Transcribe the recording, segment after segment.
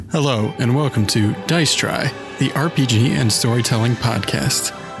Hello, and welcome to Dice Try, the RPG and storytelling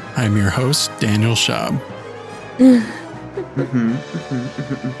podcast. I'm your host, Daniel Schaub.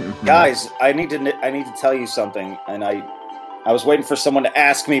 Guys, I need to tell you something, and I was waiting for someone to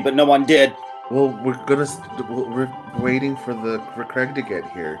ask me, but no one did. Well, we're waiting for Craig to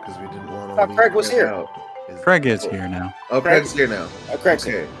get here because we didn't want to. thought Craig was here. Craig is here now. Oh, Craig's here now. Craig's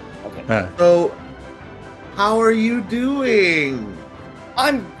Okay. here. Okay. So, how are you doing?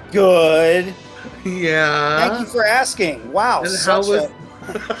 I'm good. Yeah. Thank you for asking. Wow. And how was?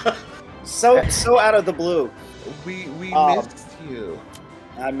 so out of the blue. We missed you.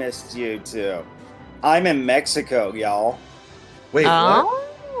 I missed you too. I'm in Mexico, y'all. Wait, what?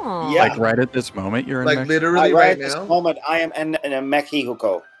 Oh. Yeah. Like right at this moment, you're in Like Mexico? literally Right right at this now? moment, I am in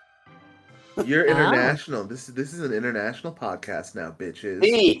Mexico. You're international. This is an international podcast now, bitches.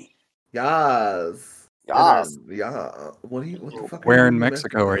 See. Yes. Yes. Yeah. What the fuck? Where are in you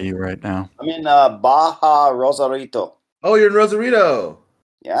Mexico are you right now? I'm in Baja Rosarito. Oh, you're in Rosarito.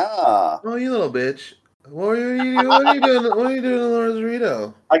 Yeah. Oh, you little bitch. What are you doing? What are you doing in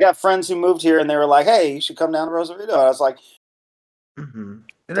Rosarito? I got friends who moved here, and they were like, "Hey, you should come down to Rosarito." And I was like,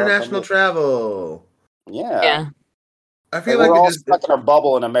 International travel. "Yeah." Yeah. I feel We're like all it just stuck in a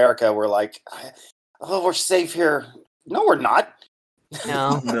bubble in America. We're like, "Oh, we're safe here." No, we're not.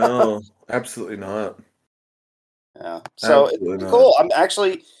 No. no, absolutely not. Yeah. So Absolutely it's not. cool. I'm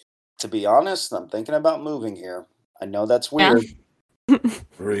actually, to be honest, I'm thinking about moving here. I know that's weird.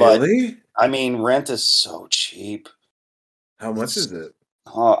 Really? I mean, rent is so cheap. How much is it?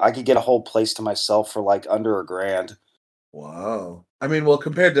 Oh, I could get a whole place to myself for like under $1,000. Wow. I mean, well,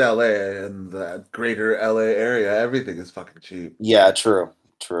 compared to LA and the greater LA area, everything is fucking cheap. Yeah, true.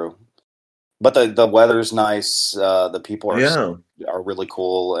 But the weather's nice. The people are really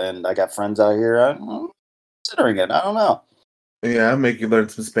cool, and I got friends out here. I'm considering it. I don't know. Yeah, make you learn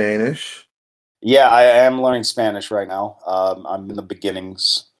some Spanish. Yeah, I am learning Spanish right now. I'm in the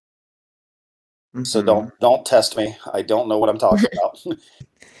beginnings, so don't test me. I don't know what I'm talking about.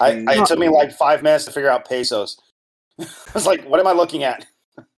 It took me like 5 minutes to figure out pesos. I was like, what am I looking at?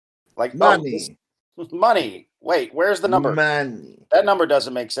 Like Money. Money. Wait, where's the number? Money. That number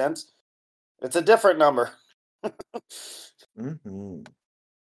doesn't make sense. It's a different number.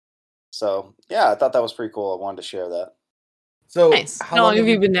 So yeah, I thought that was pretty cool. I wanted to share that. So Nice. How long have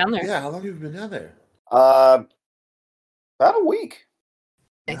you been down there? Yeah, how long have you been down there? About a week.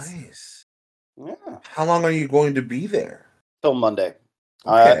 Nice. Yeah. How long are you going to be there? Till Monday.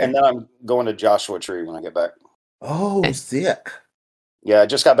 Okay. And then I'm going to Joshua Tree when I get back. Oh, sick. Yeah, I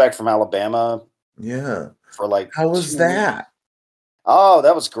just got back from Alabama Yeah. for like. How was that? Oh,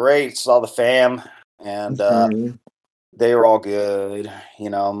 that was great. Saw the fam, and they were all good. You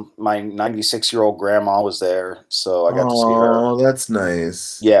know, my 96-year-old grandma was there, so I got to see her. Oh, that's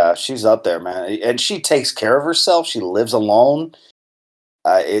nice. Yeah, she's up there, man, and she takes care of herself. She lives alone.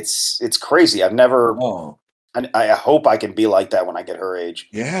 It's crazy. I've never. Oh. I hope I can be like that when I get her age.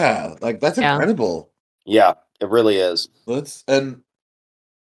 Yeah, like that's incredible. Yeah, it really is. And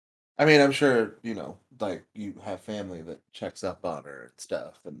I mean, I'm sure, like you have family that checks up on her and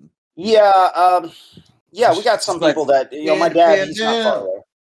stuff. And yeah, we got some people that my dad. He's not far away.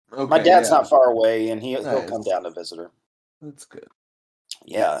 Okay, my dad's not far away, and he'll come down to visit her. That's good.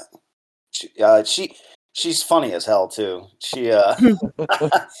 Yeah, she's funny as hell too. She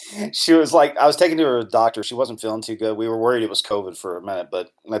she was like, I was taking her to a doctor. She wasn't feeling too good. We were worried it was COVID for a minute, but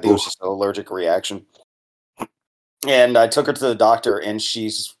I think it was just an allergic reaction. And I took her to the doctor, and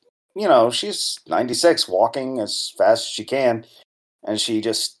she's 96, walking as fast as she can, and she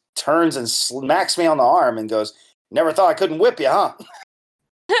just turns and smacks me on the arm and goes, "Never thought I couldn't whip you, huh?"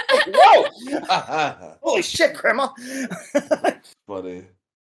 Whoa! Holy shit, Grandma! Funny.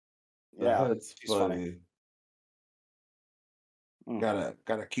 Yeah, that's funny. Gotta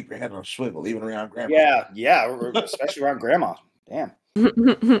keep your head on a swivel, even around Grandma. Yeah, especially around Grandma. Damn.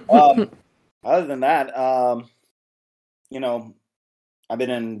 Other than that, I've been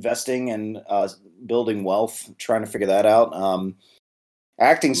investing and building wealth, trying to figure that out.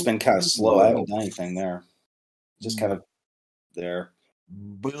 Acting's been kind of slow. I haven't done anything there. Just kind of there.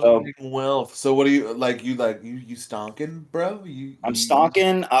 Building wealth. So what do you like? You stonking, bro? I'm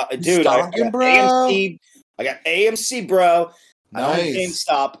stonking, dude. Stonking, bro. AMC. I got AMC, bro. Nice. I don't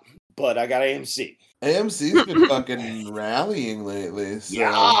GameStop, but I got AMC. AMC's been fucking rallying lately. So.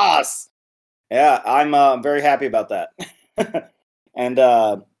 Yes. Yeah, I'm very happy about that. And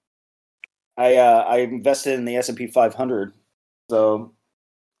I invested in the S&P 500, so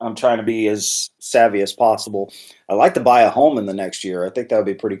I'm trying to be as savvy as possible. I'd like to buy a home in the next year. I think that would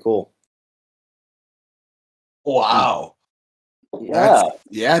be pretty cool. Wow.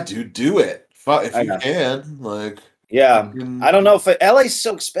 Yeah, dude, do it. If I you know. can, like. Yeah, fucking- I don't know if LA's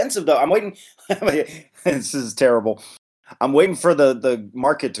so expensive though. I'm waiting. This is terrible. I'm waiting for the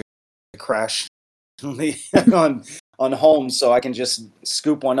market to crash on homes so I can just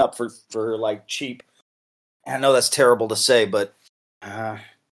scoop one up for like cheap. I know that's terrible to say, but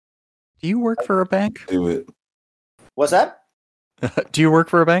Do you work for a bank? Do it. what's that? Do you work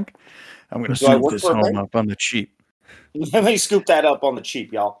for a bank? I'm going to Do I scoop work this for a home bank? up on the cheap. Let me scoop that up on the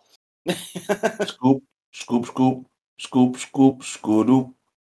cheap, y'all. Scoop, scoop, scoop, scoop, scoop, scoop,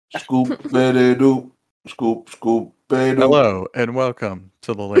 scoop, beddy-doo, scoop, scoop, beddy-doo. Hello, and welcome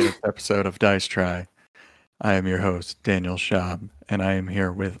to the latest episode of Dice Try. I am your host, Daniel Schaub, and I am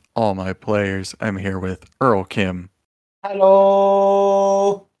here with all my players. I'm here with Earl Kim,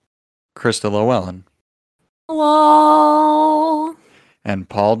 Hello. Krista Llewellyn, Hello. and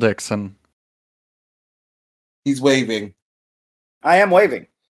Paul Dixon. He's waving. I am waving.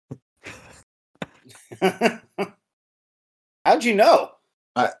 How'd you know?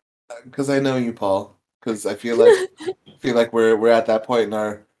 Because I know you, Paul. Because I feel like we're at that point in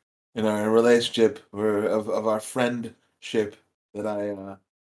our relationship of our friendship that I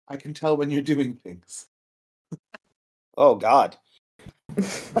can tell when you're doing things. Oh God.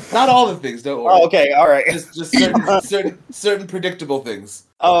 Not all the things, don't worry. Oh, okay. All right. Just certain predictable things.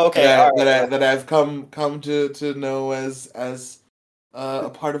 Oh, okay. That I've come to know as a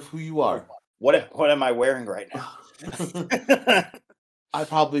part of who you are. What am I wearing right now? I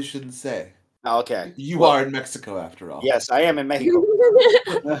probably shouldn't say. Okay. You are in Mexico after all. Yes, I am in Mexico.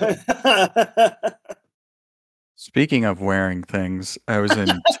 Speaking of wearing things, I was in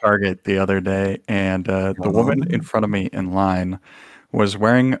Target the other day, and the woman in front of me in line was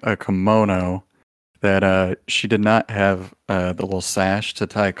wearing a kimono that she did not have the little sash to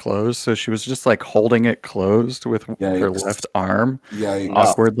tie closed, so she was just like holding it closed with her Yikes. left arm, Yikes.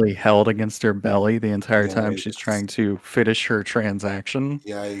 awkwardly held against her belly the entire time she's Yikes. trying to finish her transaction.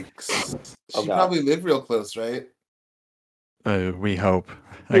 Yikes. Oh, She God. probably lived real close, right? We hope,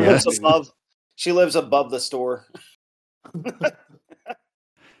 I She lives guess. She lives above the store.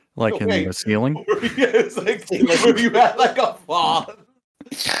 Like in Wait. the ceiling. Yeah, it's like where you had like a fawn.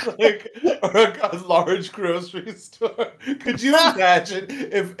 Like or a large grocery store. Could you imagine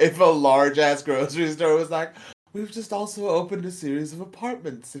if a large ass grocery store was like, we've just also opened a series of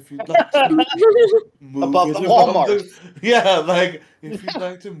apartments if you'd like to move Above in the Walmart. yeah, like if you'd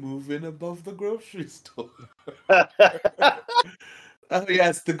like to move in above the grocery store. Oh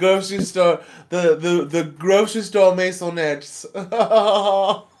yes, the grocery store, the grocery store maisonettes.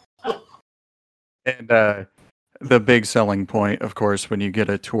 And the big selling point, of course, when you get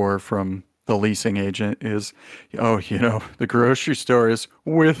a tour from the leasing agent is, the grocery store is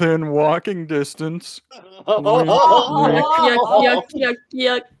within walking distance. Yuck, yuck,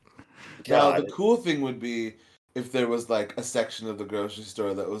 yuck. Now the God. cool thing would be if there was like a section of the grocery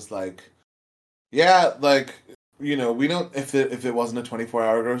store that was like, yeah, like we don't if it wasn't a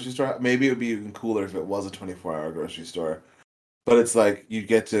 24-hour grocery store, maybe it would be even cooler if it was a 24-hour grocery store. But it's like you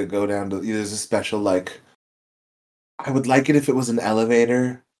get to go down to there's a special like. I would like it if it was an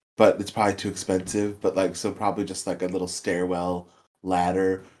elevator, but it's probably too expensive. But like so probably just like a little stairwell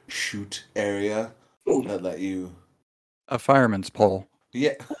ladder chute area that let you. A fireman's pole.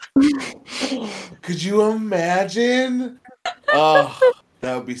 Yeah. Could you imagine? Oh,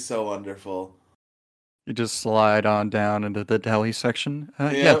 that would be so wonderful. You just slide on down into the deli section.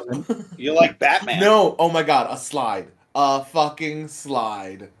 Yeah. You're like Batman. No, oh my god, a slide. A fucking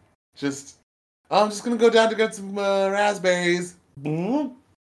slide. I'm just gonna go down to get some raspberries.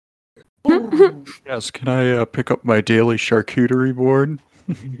 Yes, can I pick up my daily charcuterie board?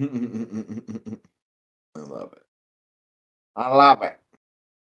 I love it. I love it.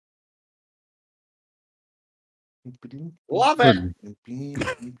 Love it.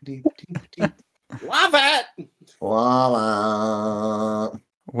 Love it.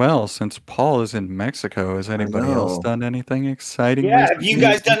 Well, since Paul is in Mexico, has anybody else know. done anything exciting? Yeah. Have you recently?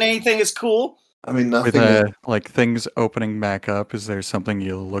 guys done anything that's cool? I mean, With nothing. like things opening back up? Is there something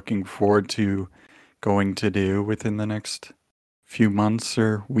you're looking forward to going to do within the next few months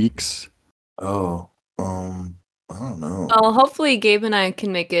or weeks? I don't know. Well, hopefully Gabe and I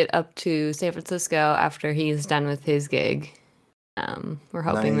can make it up to San Francisco after he's done with his gig. We're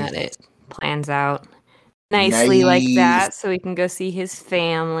hoping that it plans out nicely like that so we can go see his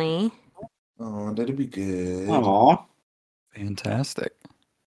family. Oh, that'd be good. Aw. Fantastic.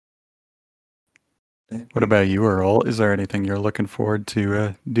 What about you, Earl? Is there anything you're looking forward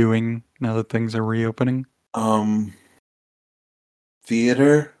to doing now that things are reopening?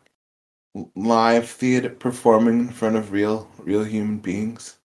 Theater. live theater performing in front of real human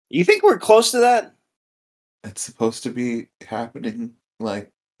beings. You think we're close to that? It's supposed to be happening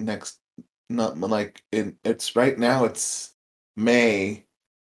like next, not like it's right now. It's May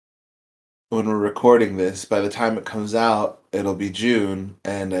when we're recording this. By the time it comes out, it'll be June,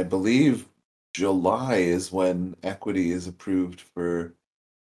 and I believe July is when Equity is approved for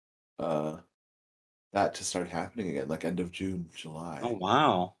that to start happening again, like end of June, July. Oh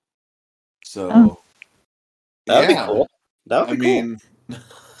wow! So that'd be cool. That would be cool. mean,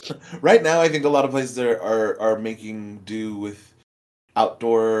 right now I think a lot of places are making do with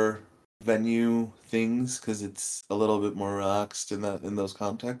outdoor venue things because it's a little bit more relaxed in those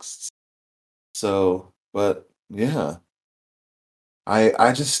contexts. So, but yeah,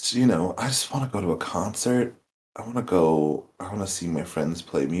 I just I just want to go to a concert. I want to see my friends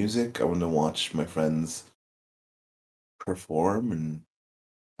play music. I want to watch my friends perform and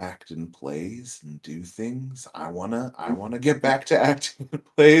act in plays and do things. I wanna get back to acting in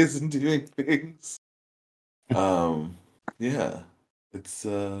plays and doing things. Yeah. It's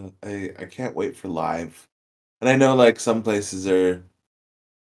I can't wait for live. And I know like some venues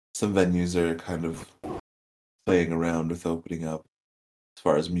are kind of playing around with opening up as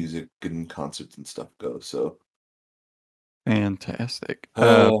far as music and concerts and stuff go. So fantastic.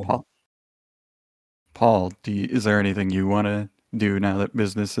 Paul, is there anything you want to do now that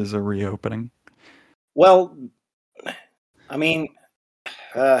businesses are reopening? Well, I mean,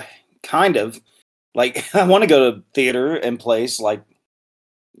 kind of. Like, I want to go to theater and plays, like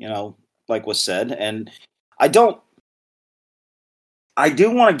was said, and I do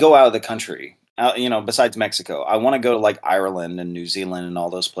want to go out of the country. Besides Mexico, I want to go to like Ireland and New Zealand and all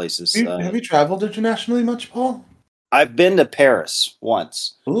those places. Have you traveled internationally much, Paul? I've been to Paris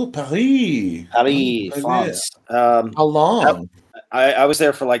once. Oh, Paris, France. How long? I was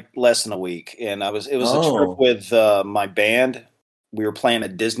there for like less than a week, and it was a trip with my band. We were playing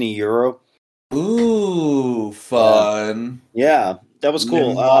at Disney Euro. Ooh, fun! Yeah, that was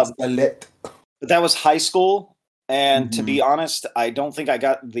cool. But that was high school, and to be honest, I don't think I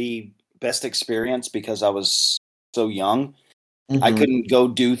got the best experience because I was so young. I couldn't go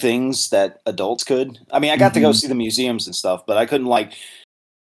do things that adults could. I mean, I got to go see the museums and stuff, but I couldn't like,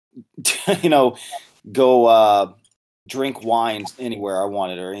 go drink wine anywhere I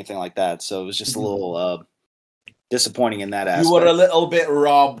wanted or anything like that. So it was just a little disappointing in that aspect. You were a little bit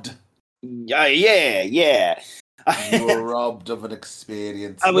robbed. Yeah. You were robbed of an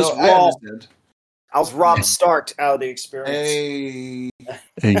experience. I was robbed. I was robbed start out of the experience. Hey.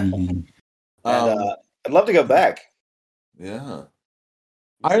 And, I'd love to go back. Yeah.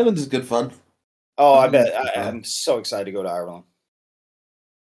 Ireland is good fun. Oh, I bet. I'm so excited to go to Ireland.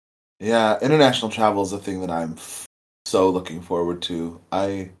 Yeah, international travel is a thing that I'm so looking forward to.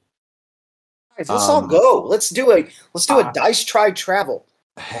 Let's all go. Let's do a dice try travel.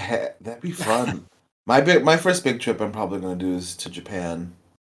 That'd be fun. My first big trip I'm probably going to do is to Japan.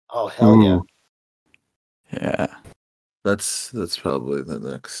 Oh hell yeah! Yeah, that's probably the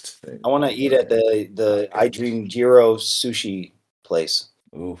next thing. I want to eat at the I Dream Jiro sushi place.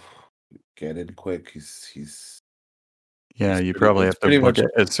 Oof, get in quick. He's. Yeah, you probably have to book it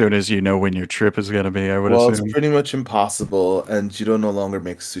as soon as you know when your trip is going to be, I would assume. Well, it's pretty much impossible, and you don't no longer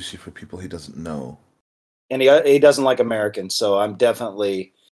make sushi for people he doesn't know. And he doesn't like Americans, so I'm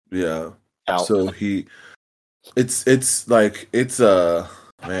definitely out. So it's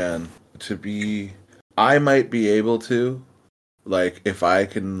man, to be, I might be able to, like, if I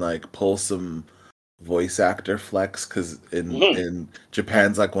can like pull some voice actor flex, because in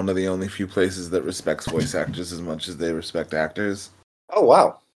Japan's like one of the only few places that respects voice actors as much as they respect actors. Oh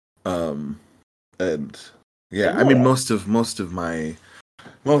wow. And yeah, I mean most of whatever,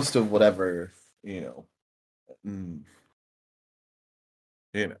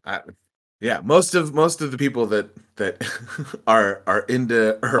 most of the people that are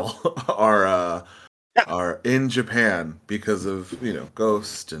into Earl are in Japan because of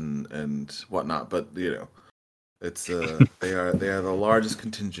Ghost and whatnot, but it's they are the largest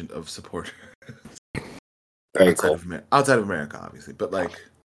contingent of supporters. Very cool. Outside of America, obviously, but like,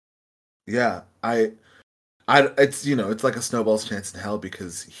 yeah, it's it's like a snowball's chance in hell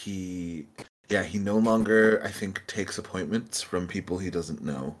because he no longer, I think, takes appointments from people he doesn't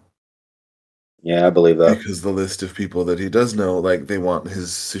know. Yeah, I believe that. Because the list of people that he does know, like, they want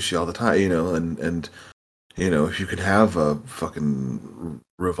his sushi all the time, and if you could have a fucking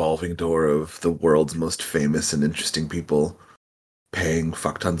revolving door of the world's most famous and interesting people paying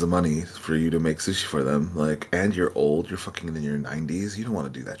fuck tons of money for you to make sushi for them, like, and you're old, you're fucking in your 90s, you don't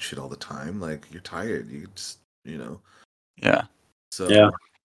want to do that shit all the time. Like, you're tired. You just, Yeah. So yeah.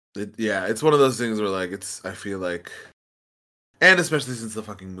 It's one of those things where like I feel like, and especially since the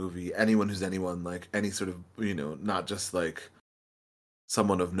fucking movie, anyone who's anyone, like any sort of, not just like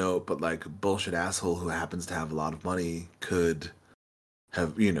someone of note, but like bullshit asshole who happens to have a lot of money could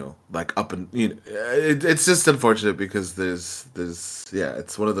have, like up and it's just unfortunate because there's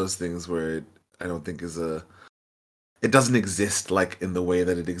it's one of those things where I don't think it doesn't exist like in the way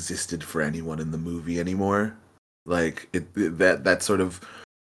that it existed for anyone in the movie anymore. Like that sort of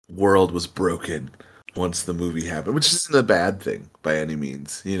world was broken once the movie happened, which isn't a bad thing by any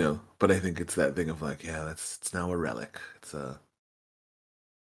means, But I think it's that thing of like, it's now a relic. It's I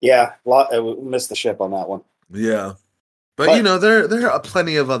missed the ship on that one. Yeah, but there are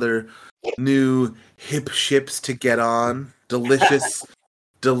plenty of other new hip ships to get on. Delicious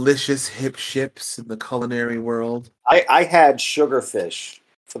hip ships in the culinary world. I had sugarfish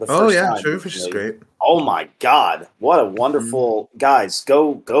for the first time. Sugarfish is great. Oh my god, what a wonderful guys!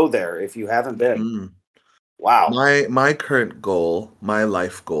 Go there if you haven't been. Wow. My current goal, my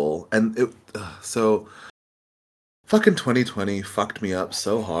life goal, and so fucking 2020 fucked me up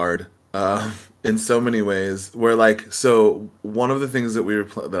so hard in so many ways. Where like, so one of the things that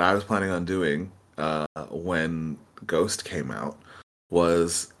that I was planning on doing when Ghost came out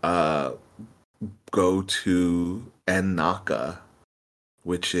was go to N-Naka,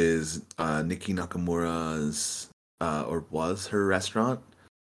 which is Nikki Nakamura's or was her restaurant.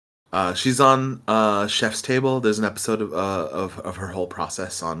 She's on Chef's Table. There's an episode of her whole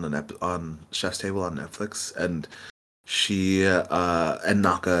process on Chef's Table on Netflix, and she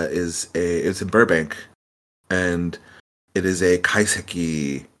N-Naka it's in Burbank, and it is a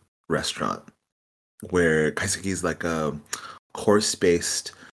kaiseki restaurant where kaiseki is like a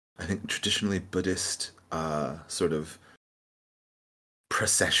course-based, I think traditionally Buddhist sort of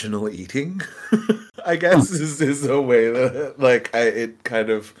processional eating. I guess is a way that like it kind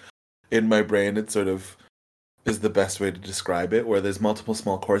of in my brain it sort of is the best way to describe it, where there's multiple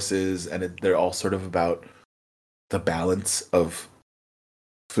small courses and they're all sort of about the balance of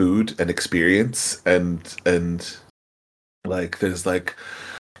food and experience and like there's like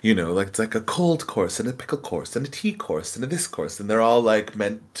like it's like a cold course and a pickle course and a tea course and a this course, and they're all like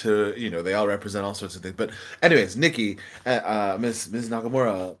meant to they all represent all sorts of things. But anyways, Nikki, Miss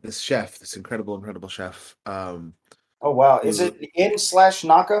Nakamura, this chef, this incredible chef. Oh wow, is it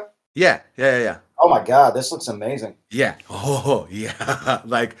in/Naka? Yeah. Oh my god, this looks amazing. Yeah. Oh yeah.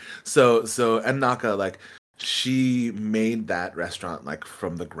 Like so N-Naka, like she made that restaurant like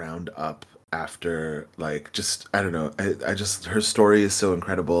from the ground up after like just I don't know. I just her story is so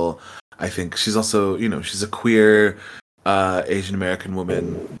incredible. I think she's also, she's a queer Asian American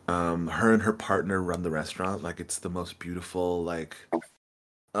woman. Her and her partner run the restaurant. Like it's the most beautiful, like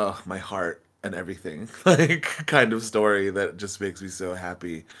my heart and everything, like kind of story that just makes me so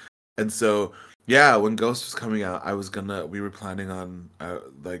happy. And so, yeah, when Ghost was coming out, we were planning on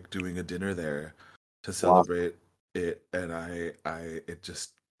like doing a dinner there to celebrate it, and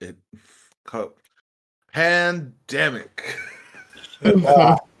pandemic.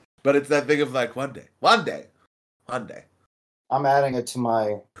 But it's that thing of like one day. I'm adding it to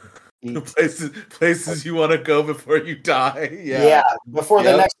my places you want to go before you die. Yeah, before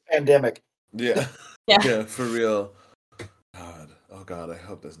the next pandemic. Yeah. Yeah, for real. God, I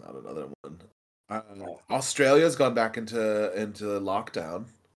hope there's not another one. Australia's gone back into lockdown.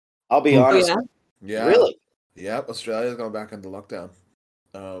 I'll be honest. Yeah. Really? Yep, Australia's gone back into lockdown.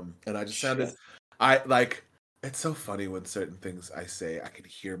 And I just sounded it's so funny when certain things I say I can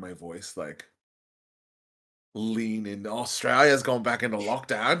hear my voice like lean in. Australia's going back into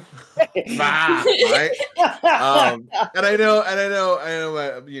lockdown. Right? And I know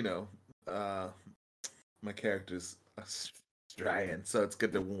my character's Australian, so it's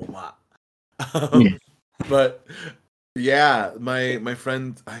good to warm up. But yeah, my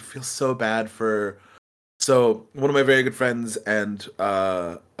friend, I feel so bad for. So one of my very good friends and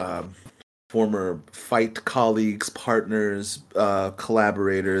former fight colleagues, partners,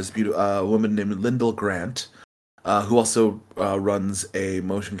 collaborators, a woman named Lyndall Grant, who also runs a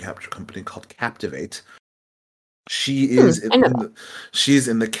motion capture company called Captivate. She is she's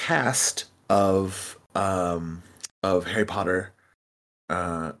in the cast of Harry Potter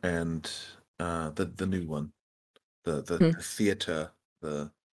and the new one, the theater, the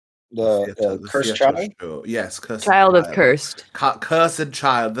Cursed Child show. Yes, Cursed Child of Cursed. Cursed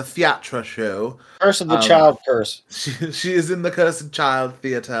Child, the theatre show. Curse of the Child Curse. She is in the Cursed Child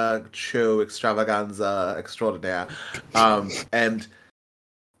theater show extravaganza extraordinaire, and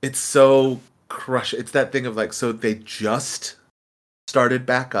it's so it's that thing of like, so they just started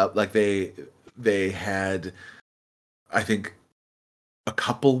back up, like they had, I think, a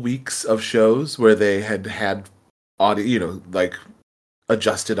couple weeks of shows where they had audio, like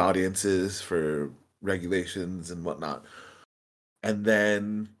adjusted audiences for regulations and whatnot. And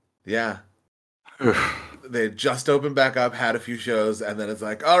then, yeah, they just opened back up, had a few shows, and then it's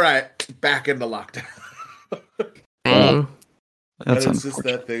like, all right, back into lockdown. Dang. That's and it's just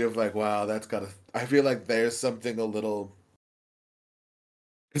unfortunate. that thing of like, wow, that's gotta. I feel like there's something a little.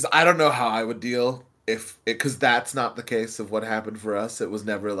 Because I don't know how I would deal because that's not the case of what happened for us. It was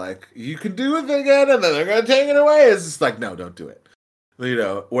never like, you can do it again and then they're going to take it away. It's just like, no, don't do it.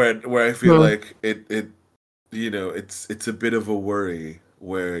 Where I feel like it it's a bit of a worry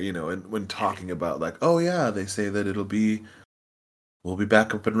where, and when talking about like, oh yeah, they say that we'll be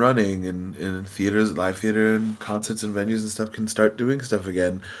back up and running and theaters, live theater and concerts and venues and stuff can start doing stuff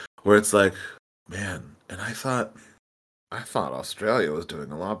again, where it's like, man, and I thought Australia was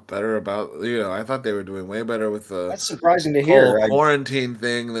doing a lot better about, I thought they were doing way better with the That's surprising to whole hear. quarantine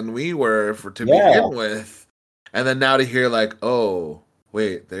thing than we were to Yeah. begin with. And then now to hear like, oh,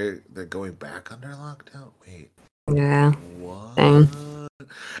 wait, they're going back under lockdown? Wait, Yeah. what? Dang.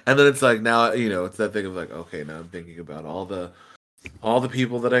 And then it's like now, it's that thing of like, okay, now I'm thinking about all the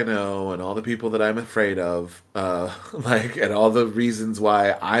people that I know and all the people that I'm afraid of, and all the reasons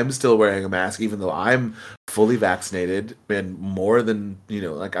why I'm still wearing a mask, even though I'm fully vaccinated and more than,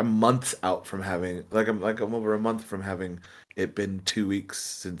 I'm months out from having, I'm over a month from having it been 2 weeks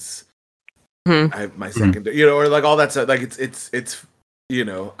since I have my second, or like all that stuff. Like it's,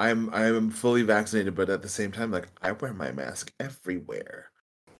 I'm fully vaccinated, but at the same time, like I wear my mask everywhere.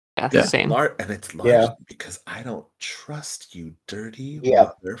 Yeah, same. And it's largely because I don't trust you, dirty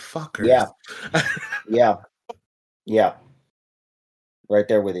motherfuckers. Yeah. Right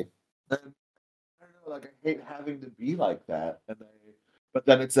there with you. I don't know, like I hate having to be like that, but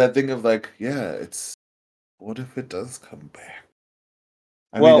then it's that thing of like, yeah, it's what if it does come back?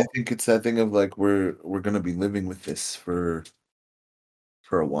 I mean, I think it's that thing of like we're gonna be living with this for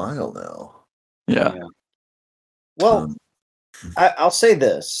a while now. Yeah. Well, I'll say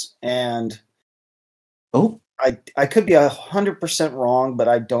this, and I could be 100% wrong, but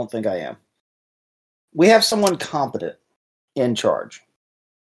I don't think I am. We have someone competent in charge,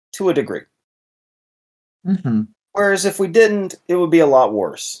 to a degree. Mm-hmm. Whereas if we didn't, it would be a lot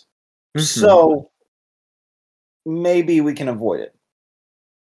worse. Mm-hmm. So maybe we can avoid it.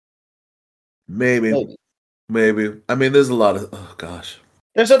 Maybe. I mean, there's a lot of gosh.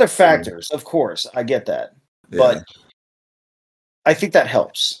 There's other factors, of course. I get that, but I think that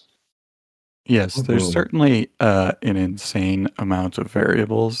helps. Yes, there's certainly an insane amount of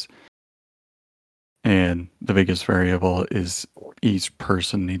variables. And the biggest variable is each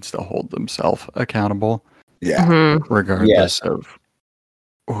person needs to hold themselves accountable. Yeah. Regardless of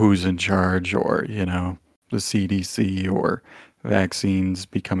who's in charge or, the CDC or vaccines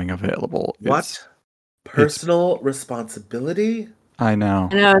becoming available. What? Personal responsibility? I know.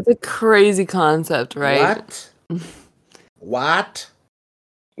 I know, it's a crazy concept, right? What?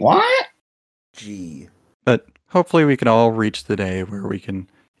 Gee. But hopefully we can all reach the day where we can,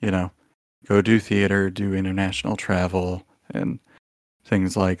 go do theater, do international travel, and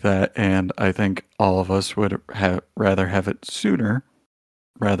things like that. And I think all of us would rather have it sooner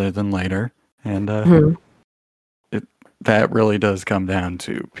rather than later. And that really does come down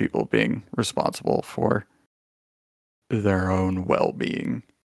to people being responsible for their own well-being.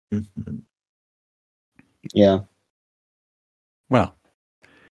 Mm-hmm. Yeah. Well,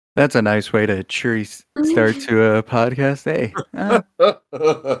 that's a nice way to cheery start to a podcast day.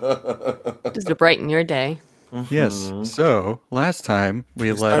 Just to brighten your day. Yes. So last time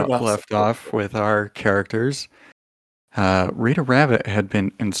we left off with our characters. Rita Rabbit had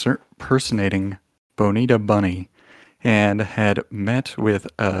been impersonating Bonita Bunny and had met with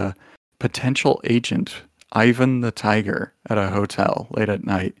a potential agent, Ivan the Tiger, at a hotel late at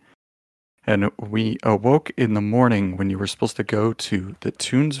night. And we awoke in the morning when you were supposed to go to the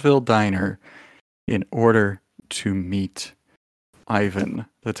Toonsville Diner in order to meet Ivan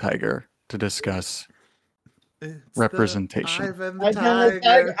the Tiger to discuss representation. Ivan the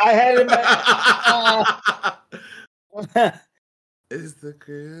Tiger. I had it in my... Is the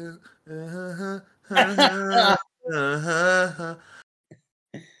girl...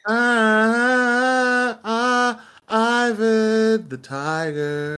 Ivan the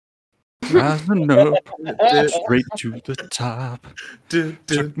Tiger. Rising up, straight to the top.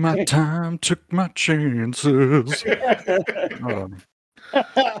 Took my time, took my chances.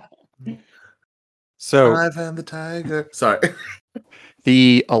 So, Ivan the Tiger. Sorry.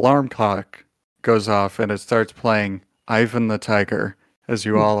 The alarm clock goes off and it starts playing Ivan the Tiger as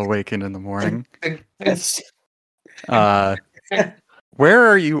you all awaken in the morning. Where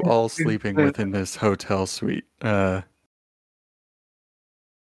are you all sleeping within this hotel suite? I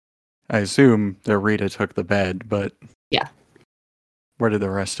assume that Rita took the bed, but Yeah. Where did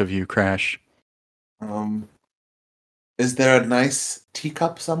the rest of you crash? Is there a nice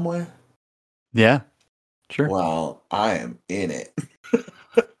teacup somewhere? Yeah, sure. Well, I am in it.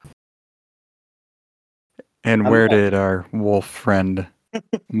 And where did our wolf friend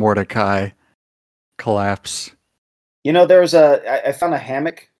Mordecai collapse? You know, I found a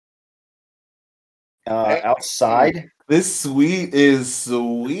hammock outside. This suite is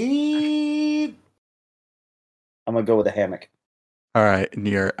sweet. I'm gonna go with a hammock. All right, and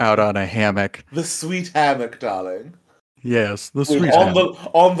you're out on a hammock. The sweet hammock, darling. Yes, the sweet on hammock.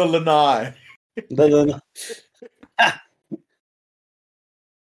 on the lanai.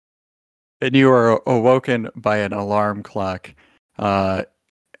 And you are awoken by an alarm clock.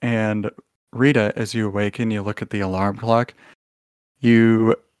 And Rita, as you awaken, you look at the alarm clock.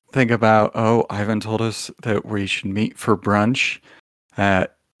 You think about, Ivan told us that we should meet for brunch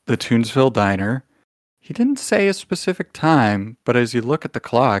at the Toonsville Diner. He didn't say a specific time, but as you look at the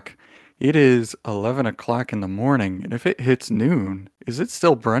clock, it is 11 o'clock in the morning. And if it hits noon, is it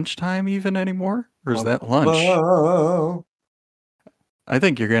still brunch time even anymore? Or is that lunch? I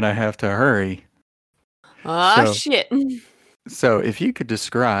think you're going to have to hurry. Shit. So if you could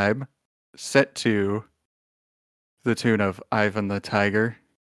describe set to the tune of Ivan the Tiger,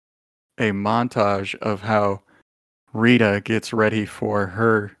 a montage of how Rita gets ready for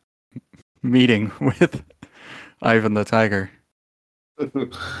her meeting with Ivan the Tiger.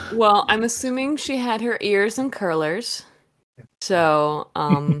 Well, I'm assuming she had her ears and curlers. So,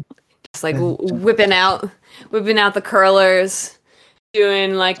 just like whipping out the curlers,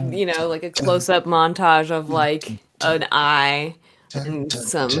 doing like, like a close-up montage of like an eye and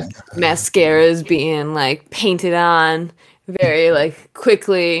some mascaras being like painted on very like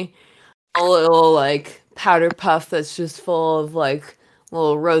quickly, a little like powder puff that's just full of like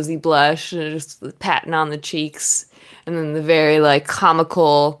little rosy blush and just patting on the cheeks, and then the very like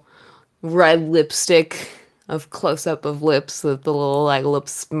comical red lipstick of close-up of lips with the little like lip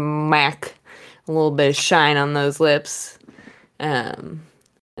smack, a little bit of shine on those lips. And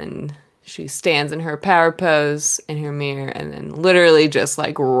she stands in her power pose in her mirror and then literally just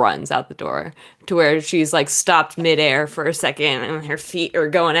like runs out the door to where she's like stopped midair for a second and her feet are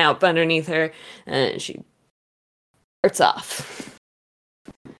going out underneath her and she starts off.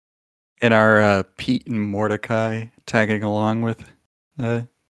 And are Pete and Mordecai tagging along with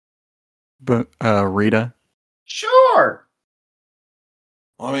Rita? Sure.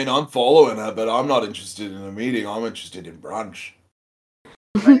 I mean, I'm following her, but I'm not interested in a meeting. I'm interested in brunch.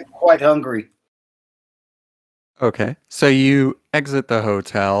 I'm quite hungry. Okay, so you exit the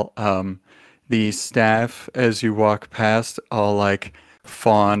hotel. The staff, as you walk past, all like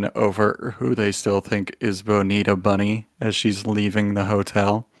fawn over who they still think is Bonita Bunny as she's leaving the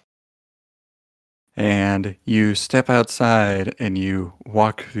hotel. And you step outside and you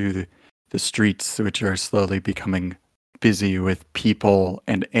walk through the streets, which are slowly becoming busy with people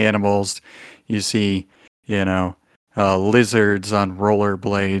and animals. You see, lizards on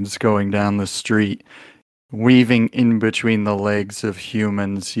rollerblades going down the street, weaving in between the legs of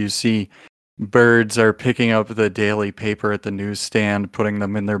humans. You see birds are picking up the daily paper at the newsstand, putting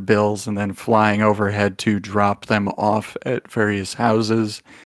them in their bills, and then flying overhead to drop them off at various houses.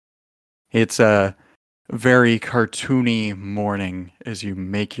 It's a very cartoony morning as you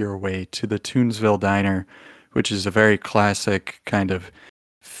make your way to the Toonsville Diner, which is a very classic kind of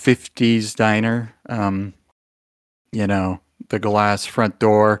 50s diner. The glass front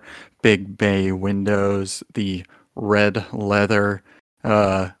door, big bay windows, the red leather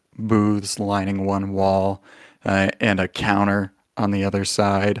booths lining one wall, and a counter on the other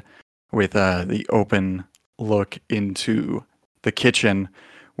side with the open look into the kitchen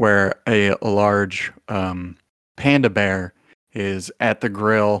where a large panda bear is at the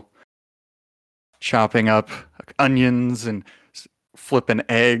grill chopping up onions and flipping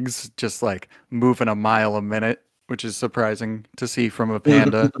eggs, just like moving a mile a minute, which is surprising to see from a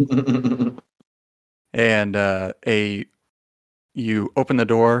panda. And you open the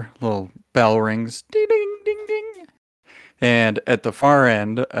door, little bell rings, ding ding ding ding, and at the far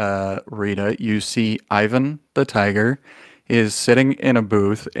end, Rita, you see Ivan the tiger is sitting in a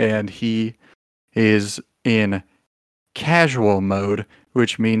booth, and he is in casual mode,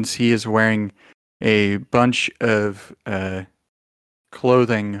 which means he is wearing a bunch of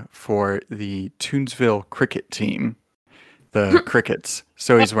clothing for the Toonsville cricket team, the Crickets.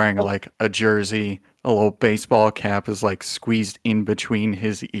 So he's wearing like a jersey, a little baseball cap is like squeezed in between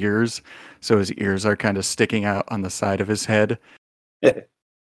his ears, so his ears are kind of sticking out on the side of his head.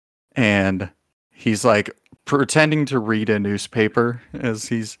 And he's like pretending to read a newspaper as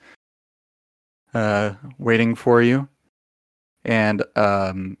he's waiting for you. And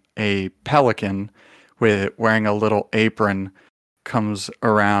a pelican wearing a little apron comes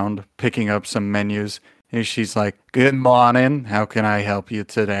around picking up some menus. And she's like, "Good morning. How can I help you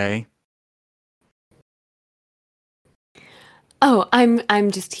today?" Oh,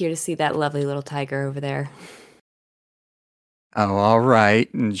 I'm just here to see that lovely little tiger over there. Oh, all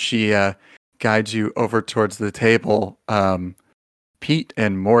right. And she guides you over towards the table. Pete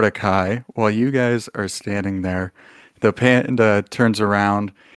and Mordecai, while you guys are standing there, the panda turns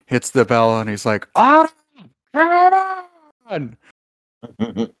around, hits the bell, and he's like, "Oh, come on!"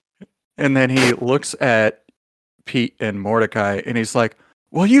 And then he looks at Pete and Mordecai, and he's like,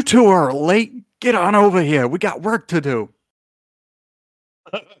 "Well, you two are late. Get on over here. We got work to do."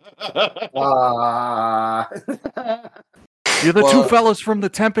 You're the two fellas from the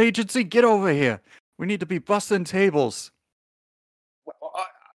temp agency. Get over here. We need to be busting tables.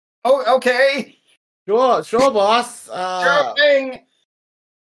 Oh, okay. Sure, boss. Sure thing.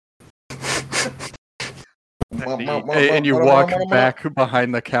 And you walk back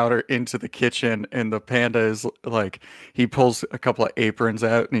behind the counter into the kitchen, and the panda is like, he pulls a couple of aprons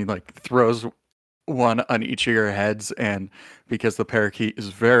out, and he like throws one on each of your heads, and because the parakeet is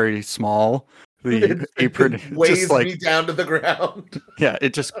very small, the apron weighs just like me down to the ground. Yeah,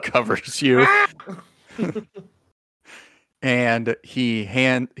 it just covers you. And he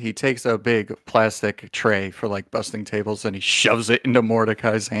takes a big plastic tray for like busting tables, and he shoves it into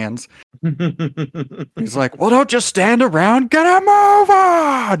Mordecai's hands. He's like, "Well, don't just stand around. Get a move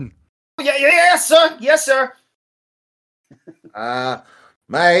on." Yes, sir. Yes, sir.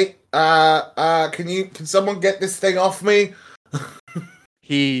 Mate, can someone get this thing off me?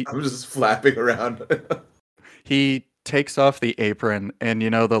 I'm just flapping around. He takes off the apron, and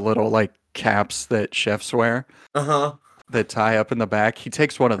you know the little like caps that chefs wear? Uh-huh. That tie up in the back. He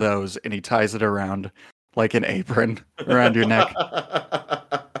takes one of those and he ties it around like an apron around your neck.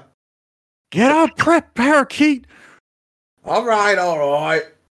 Get up, prep, parakeet. All right.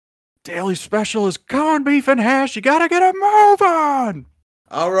 Daily special is corned beef and hash. You gotta get a move on.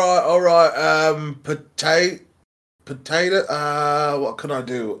 All right. Potato. What can I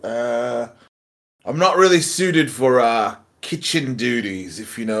do? I'm not really suited for kitchen duties,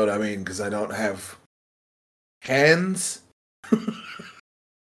 if you know what I mean, because I don't have hands.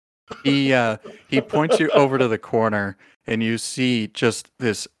 He points you over to the corner, and you see just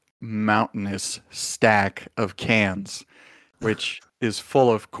this mountainous stack of cans, which is full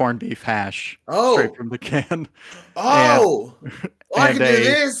of corned beef hash straight from the can. Oh, I can do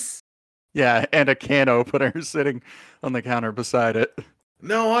this. Yeah, and a can opener sitting on the counter beside it.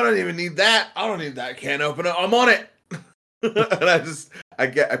 No, I don't even need that. I don't need that can opener. I'm on it. And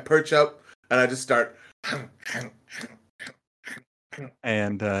I perch up and I just start.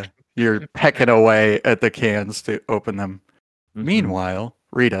 And you're pecking away at the cans to open them. Mm-hmm. Meanwhile,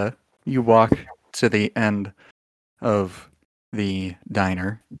 Rita, you walk to the end of the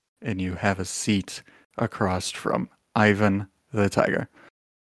diner and you have a seat across from Ivan the tiger.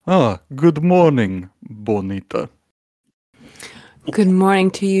 "Ah, good morning, Bonita." Good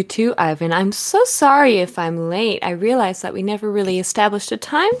morning to you too, Ivan. I'm so sorry if I'm late. I realized that we never really established a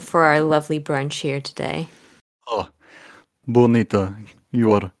time for our lovely brunch here today. Oh, Bonita,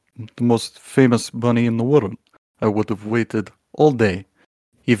 you are the most famous bunny in the world. I would have waited all day.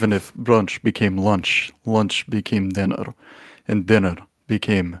 Even if brunch became lunch, lunch became dinner, and dinner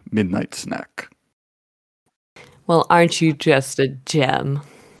became midnight snack. Well, aren't you just a gem?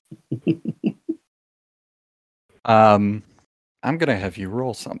 I'm going to have you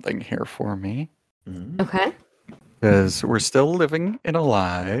roll something here for me. Okay. Because we're still living in a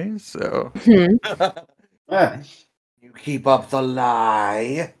lie, so... You keep up the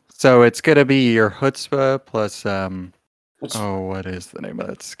lie. So it's going to be your chutzpah plus, what is the name of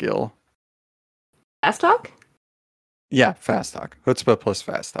that skill? Fast talk? Yeah, fast talk. Chutzpah plus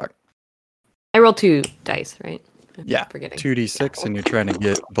fast talk. I rolled 2 dice, right? Yeah, forgetting. 2d6, and you're trying to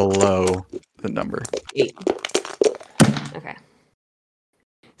get below the number. 8. Okay.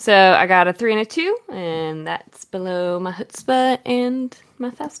 So I got a 3 and a 2, and that's below my chutzpah and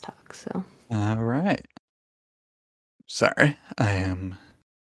my fast talk. So. All right. Sorry, I am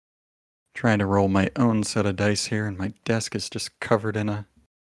trying to roll my own set of dice here, and my desk is just covered in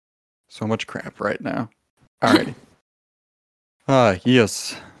so much crap right now. Alrighty.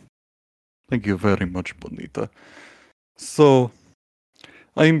 Yes. Thank you very much, Bonita. So,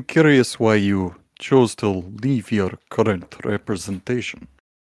 I'm curious why you chose to leave your current representation.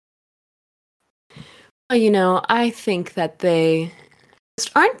 Well, I think that they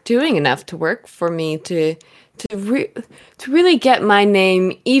aren't doing enough to work for me to really get my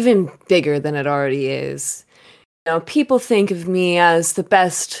name even bigger than it already is. You know, people think of me as the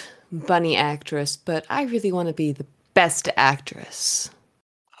best bunny actress, but I really want to be the best actress.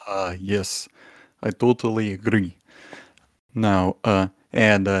 Yes, I totally agree. Now,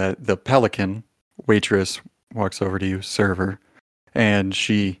 and the pelican waitress walks over to you, server, and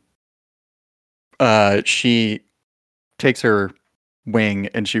she takes her wing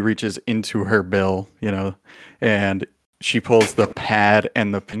and she reaches into her bill, and she pulls the pad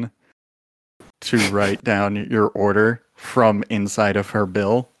and the pen to write down your order from inside of her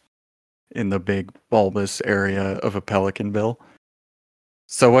bill in the big bulbous area of a pelican bill.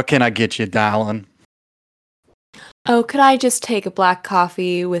 So what can I get you, darling? Oh, could I just take a black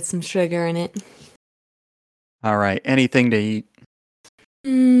coffee with some sugar in it? All right, anything to eat?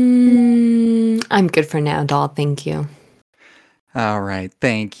 I'm good for now, doll. Thank you. All right,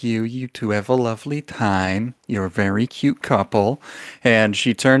 thank you. You two have a lovely time. You're a very cute couple. And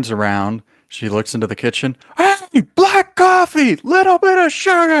she turns around. She looks into the kitchen. Hey, black coffee, little bit of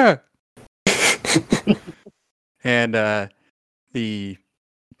sugar. And the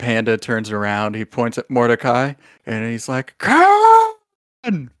panda turns around. He points at Mordecai, and he's like, "Come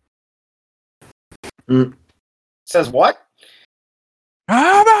on!" Says what?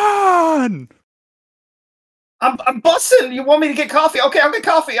 Come on! I'm busting. You want me to get coffee? Okay, I'll get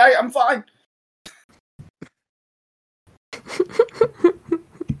coffee. I'm fine.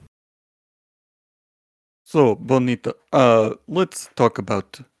 So, Bonita, let's talk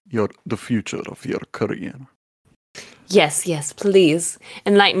about the future of your career. Yes, please.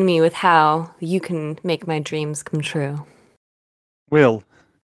 Enlighten me with how you can make my dreams come true. Well,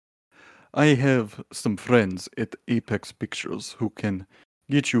 I have some friends at Apex Pictures who can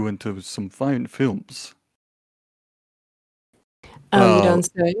get you into some fine films. Oh, you don't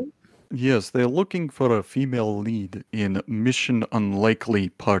say? Yes, they're looking for a female lead in Mission Unlikely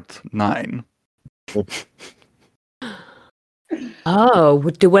Part 9. Oh,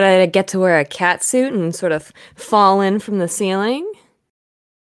 would I get to wear a cat suit and sort of fall in from the ceiling?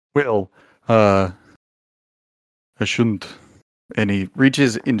 Well, I shouldn't. And he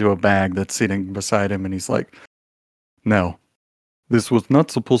reaches into a bag that's sitting beside him and he's like, "No, this was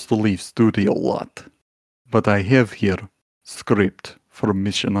not supposed to leave studio lot, but I have here script for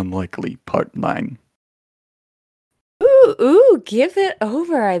Mission Unlikely Part 9. Ooh, give it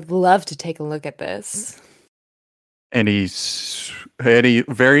over. I'd love to take a look at this. And he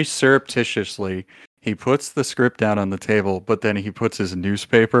very surreptitiously, he puts the script down on the table, but then he puts his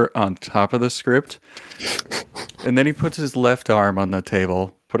newspaper on top of the script. And then he puts his left arm on the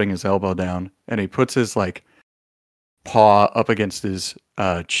table, putting his elbow down, and he puts his paw up against his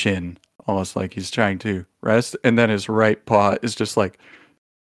chin, almost like he's trying to rest. And then his right paw is just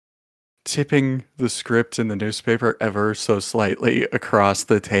tipping the script in the newspaper ever so slightly across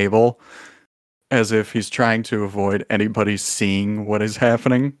the table, as if he's trying to avoid anybody seeing what is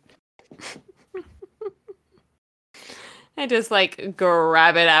happening. I just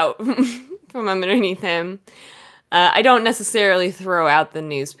grab it out from underneath him. I don't necessarily throw out the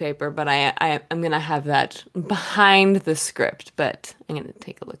newspaper, but I'm going to have that behind the script, but I'm going to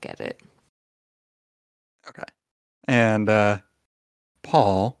take a look at it. Okay. And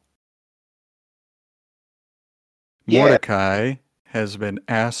Paul, Yeah. Mordecai has been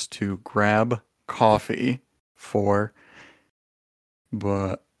asked to grab coffee for,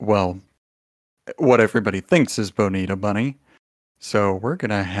 what everybody thinks is Bonita Bunny. So we're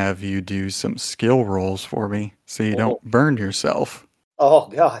going to have you do some skill rolls for me so you don't burn yourself. Oh,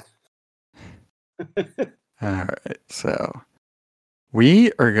 God. All right, so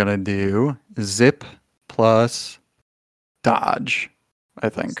we are going to do zip plus dodge, I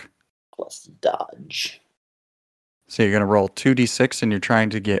think. Plus dodge. So you're going to roll 2d6 and you're trying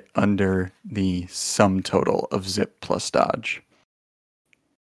to get under the sum total of zip plus dodge.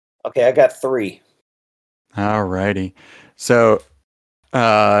 Okay, I got 3. Alrighty. So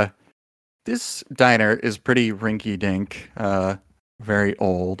this diner is pretty rinky-dink, very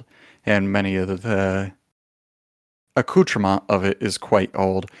old, and many of the accoutrement of it is quite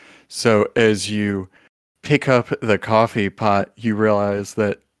old. So as you pick up the coffee pot, you realize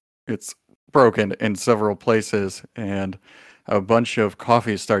that it's broken in several places, and a bunch of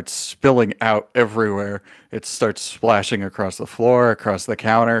coffee starts spilling out everywhere. It starts splashing across the floor, across the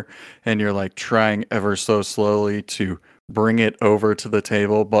counter, and you're trying ever so slowly to bring it over to the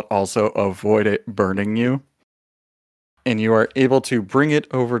table, but also avoid it burning you. And you are able to bring it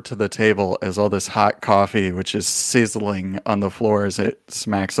over to the table as all this hot coffee, which is sizzling on the floor as it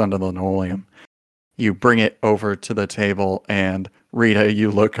smacks onto the linoleum. You bring it over to the table, and Rita,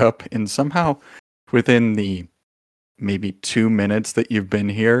 you look up, and somehow within the maybe 2 minutes that you've been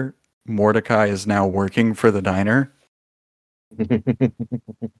here, Mordecai is now working for the diner.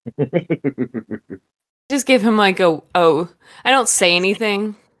 Just give him like I don't say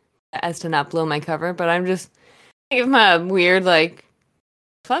anything as to not blow my cover, but I'm just give him a weird like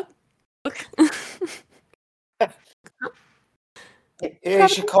fuck look.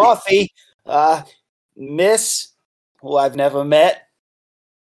 Here's your coffee, Miss, who I've never met.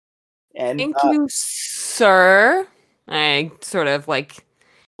 And Thank you, sir. I sort of like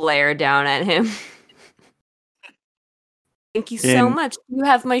glare down at him. Thank you so much. You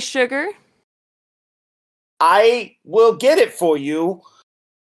have my sugar? I will get it for you.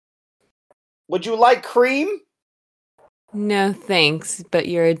 Would you like cream? No, thanks, but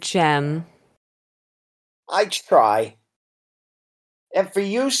you're a gem. I try. And for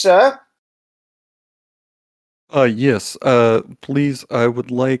you, sir? Yes. Please, I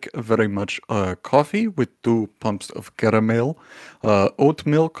would like very much coffee with 2 pumps of caramel, oat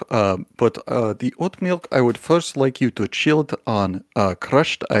milk, but the oat milk I would first like you to chill it on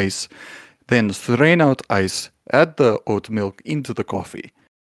crushed ice, then strain out ice, add the oat milk into the coffee.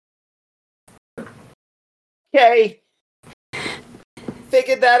 Okay.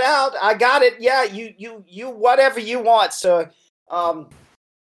 Figured that out. I got it. Yeah, you whatever you want, sir. I'll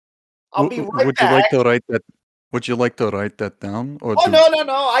be right back. Would you like to write that down? Or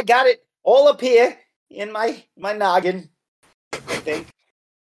no. I got it all up here in my noggin, I think.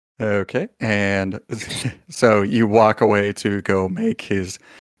 Okay. And so you walk away to go make his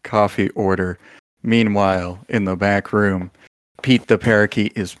coffee order. Meanwhile, in the back room, Pete the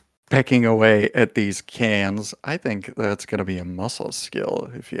parakeet is pecking away at these cans. I think that's going to be a muscle skill,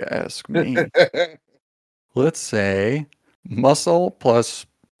 if you ask me. Let's say muscle plus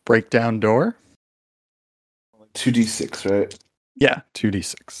breakdown door. 2d6, right? Yeah,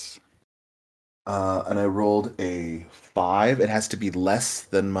 2d6. And I rolled a 5. It has to be less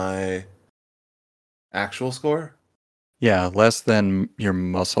than my actual score? Yeah, less than your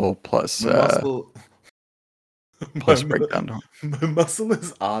muscle plus plus breakdown door. My muscle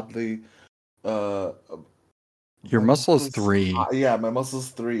is oddly your muscle is 3. Yeah, my muscle is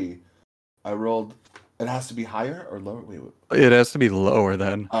 3. I rolled. It has to be higher or lower? Wait. It has to be lower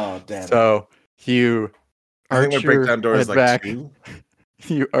then. Oh, damn. So you arch your breakdown door is like back. 2.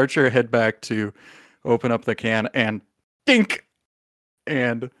 You arch your head back to open up the can and dink,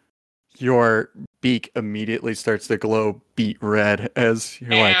 and your beak immediately starts to glow beet red as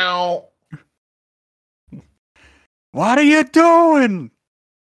you're like, "What are you doing?"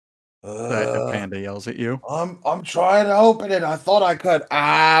 The panda yells at you. I'm trying to open it. I thought I could.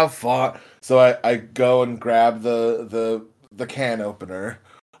 Fuck. So I go and grab the can opener,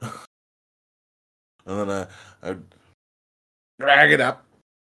 and then I drag it up,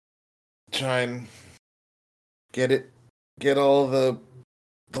 try and get all the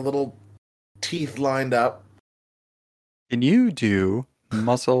little teeth lined up. Can you do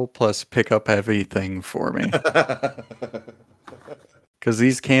muscle plus pick up heavy thing for me? Because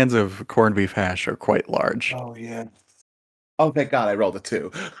these cans of corned beef hash are quite large. Oh, yeah. Oh, thank God I rolled a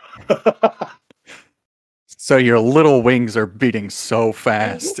 2. So your little wings are beating so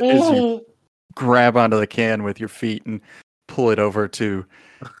fast as you grab onto the can with your feet and pull it over to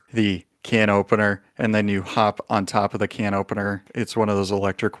the can opener, and then you hop on top of the can opener. It's one of those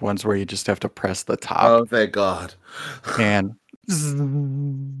electric ones where you just have to press the top. Oh, thank God. And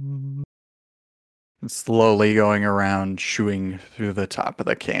slowly going around, chewing through the top of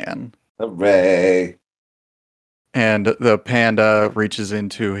the can. Hooray. And the panda reaches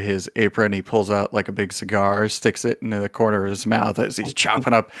into his apron. He pulls out like a big cigar, sticks it into the corner of his mouth as he's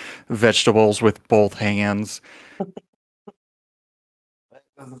chopping up vegetables with both hands. That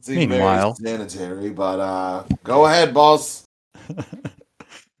doesn't seem Meanwhile, very sanitary, but go ahead, boss.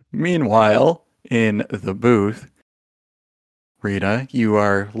 Meanwhile, in the booth, Rita, you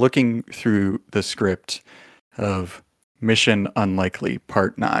are looking through the script of Mission Unlikely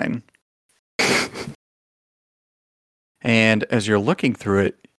Part 9. And as you're looking through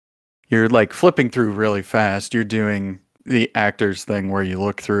it, you're like flipping through really fast. You're doing the actors thing where you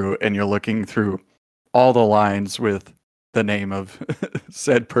look through and you're looking through all the lines with the name of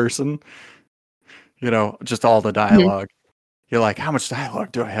said person. You know, just all the dialogue. Mm-hmm. You're like, how much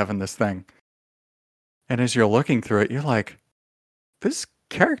dialogue do I have in this thing? And as you're looking through it, you're like, this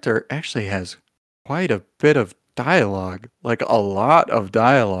character actually has quite a bit of dialogue, like a lot of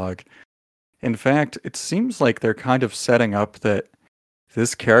dialogue. In fact, it seems like they're kind of setting up that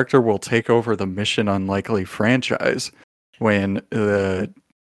this character will take over the Mission Unlikely franchise when the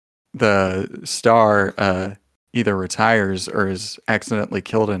star either retires or is accidentally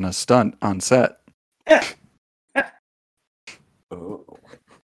killed in a stunt on set. Oh.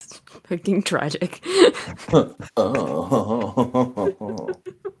 Fucking tragic.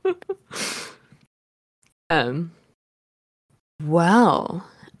 Well,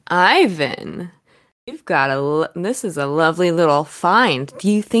 Ivan, you've got this is a lovely little find. Do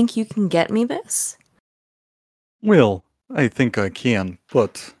you think you can get me this? Well, I think I can,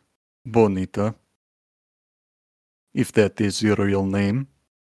 but Bonita, if that is your real name,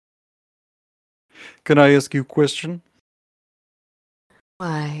 can I ask you a question?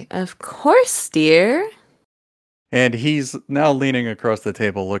 Why, of course, dear. And he's now leaning across the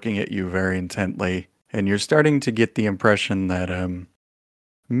table looking at you very intently, and you're starting to get the impression that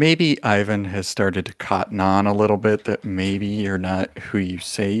maybe Ivan has started to cotton on a little bit, that maybe you're not who you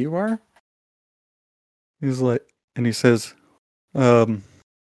say you are. He's like, and he says, you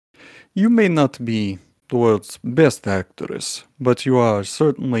may not be the world's best actress, but you are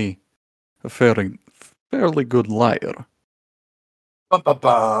certainly a fairly good liar.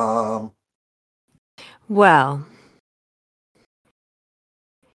 Ba-ba-bum. Well,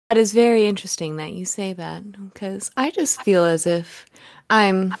 that is very interesting that you say that, because I just feel as if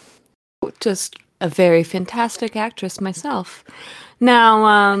I'm just a very fantastic actress myself.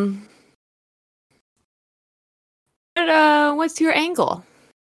 Now, what's your angle?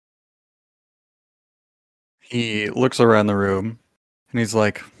 He looks around the room, and he's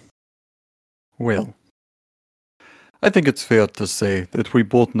like, well, I think it's fair to say that we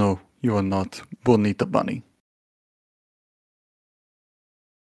both know you are not Bonita Bunny.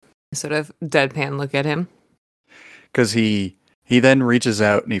 Sort of deadpan look at him. Because he then reaches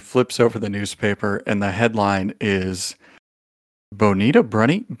out and he flips over the newspaper, and the headline is Bonita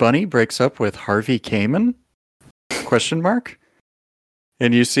Bunny breaks up with Harvey Kamen? ?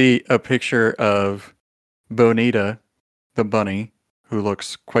 And you see a picture of Bonita, the bunny, who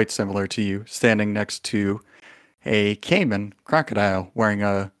looks quite similar to you, standing next to a caiman crocodile wearing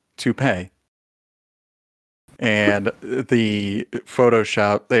a toupee. And they have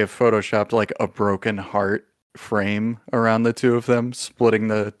photoshopped like a broken heart frame around the two of them, splitting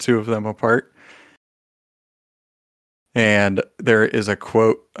the two of them apart. And there is a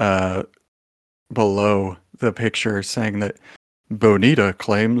quote below the picture saying that Bonita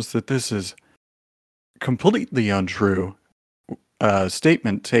claims that this is completely untrue.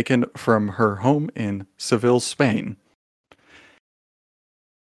 Statement taken from her home in Seville, Spain.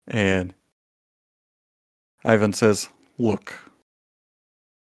 And Ivan says, look,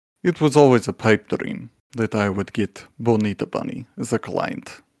 it was always a pipe dream that I would get Bonita Bunny as a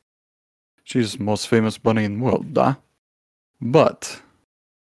client. She's the most famous bunny in the world, huh? But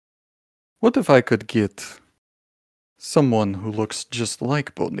what if I could get someone who looks just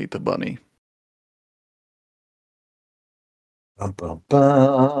like Bonita Bunny?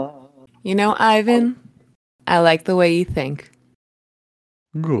 You know, Ivan, I like the way you think.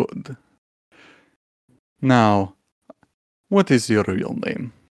 Good. Now, what is your real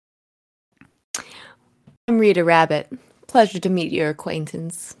name? I'm Rita Rabbit. Pleasure to meet your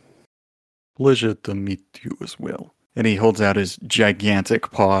acquaintance. Pleasure to meet you as well. And he holds out his gigantic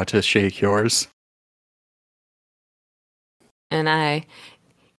paw to shake yours. And I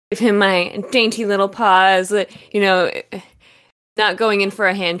give him my dainty little paws, not going in for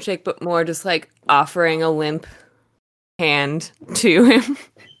a handshake, but more just like offering a limp hand to him.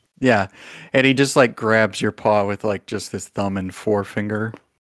 Yeah, and he just like grabs your paw with like just his thumb and forefinger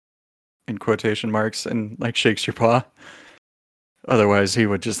in quotation marks and like shakes your paw. Otherwise, he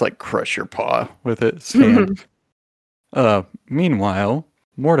would just like crush your paw with his hand. Meanwhile,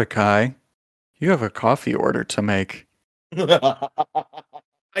 Mordecai, you have a coffee order to make.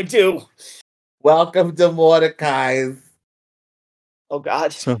 I do. Welcome to Mordecai's. Oh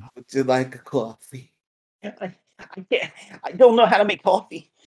God. So, Would you like a coffee? I don't know how to make coffee.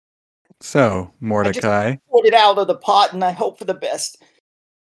 Mordecai, Put it out of the pot and I hope for the best.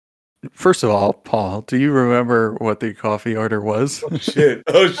 first of all, Paul, do you remember what the coffee order was? Oh shit!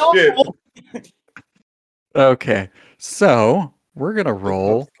 Oh shit! Okay, so we're gonna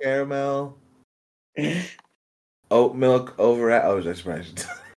roll Caramel, oat milk over at. Oh, that's right.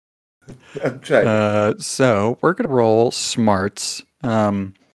 I'm trying. So we're gonna roll smarts.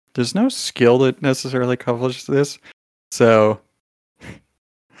 There's no skill that necessarily covers this, so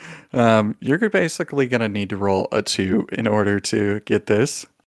you're basically gonna need to roll a 2 in order to get this.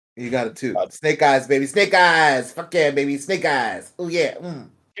 You got a 2. Snake eyes, baby. Snake eyes. Fuck yeah, baby. Snake eyes. Oh yeah.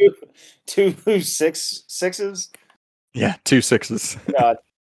 Two sixes. Yeah, 2 6s. God.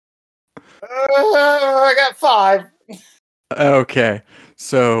 I got 5. Okay,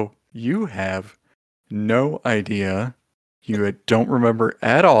 so you have no idea. You don't remember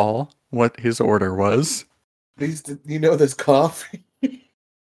at all what his order was. You know there's coffee.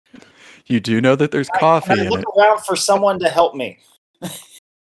 You do know that there's coffee I in look it. around for someone to help me.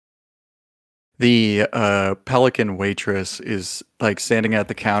 The Pelican waitress is like standing at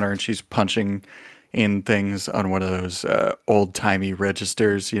the counter and she's punching in things on one of those old-timey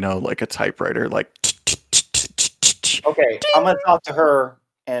registers, like a typewriter, like. Okay, I'm going to talk to her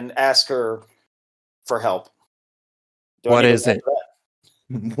and ask her for help. What is it?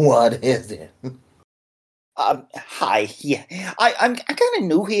 What is it? Hi. Yeah, I'm kind of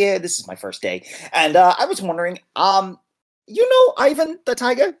new here. This is my first day, and I was wondering, you know Ivan the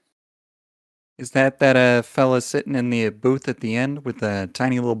tiger? Is that fella sitting in the booth at the end with a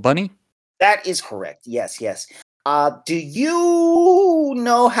tiny little bunny? That is correct. Yes. Do you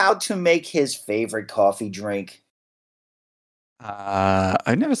know how to make his favorite coffee drink?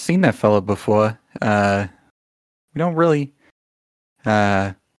 I've never seen that fella before. We don't really.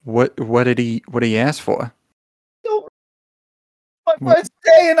 What did he ask for? My first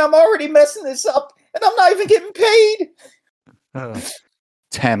day, and I'm already messing this up, and I'm not even getting paid.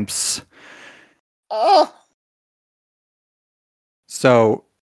 Temps. Oh. So,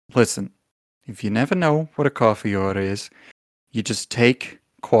 listen. If you never know what a coffee order is, you just take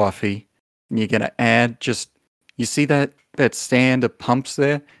coffee and you're gonna add you see that stand of pumps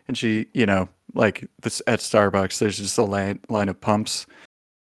there, and she, like this at Starbucks, there's just a line of pumps.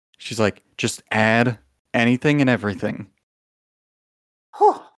 She's like, just add anything and everything.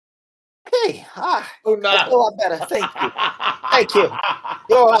 Oh. Okay. Oh no! That's a lot better. Thank you.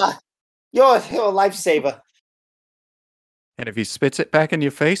 You're a lifesaver. And if he spits it back in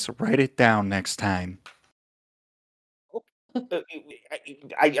your face, write it down next time.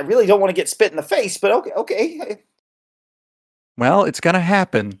 I really don't want to get spit in the face, but okay. Well, it's gonna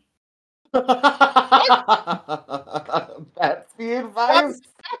happen. That's the advice. What's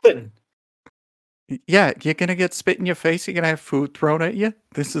happened? Yeah, you're gonna get spit in your face. You're gonna have food thrown at you.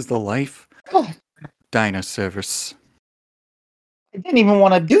 This is the life. Oh. Diner service. I didn't even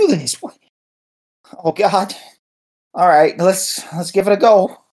want to do this. Oh God! All right, let's give it a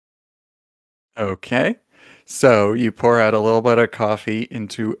go. Okay, so you pour out a little bit of coffee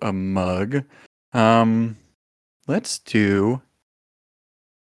into a mug. Let's do.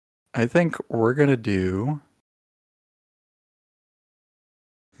 I think we're gonna do.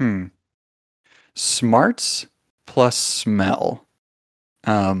 Smarts plus smell.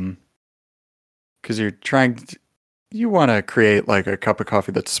 Because you're you want to create like a cup of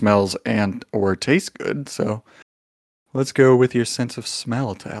coffee that smells and or tastes good. So let's go with your sense of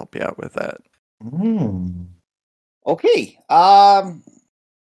smell to help you out with that. Okay. 2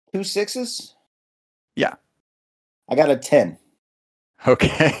 6s. Yeah. I got a 10.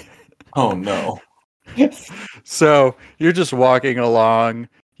 Okay. Oh no. So you're just walking along.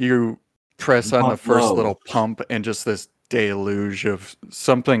 You press on the first Whoa. little pump, and just this deluge of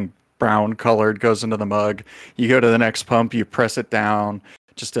something brown colored goes into the mug. You go to the next pump, you press it down.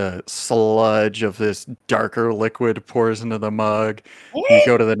 Just a sludge of this darker liquid pours into the mug. You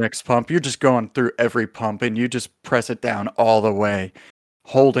go to the next pump. You're just going through every pump, and you just press it down all the way,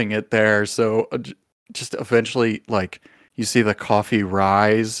 holding it there. So just eventually, like, you see the coffee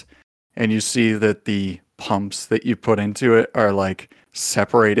rise, and you see that the pumps that you put into it are like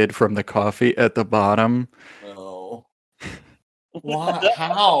separated from the coffee at the bottom. No. What?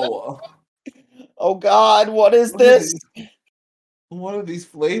 How? Oh God, what is this? What are these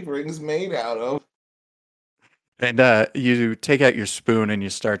flavorings made out of? And you take out your spoon and you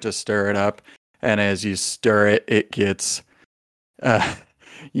start to stir it up. And as you stir it, it gets.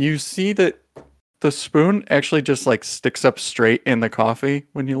 You see that the spoon actually just like sticks up straight in the coffee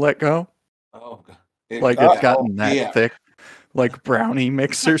when you let go. Oh God. It's gotten that thick, like brownie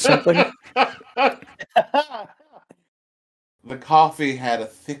mix or something. The coffee had a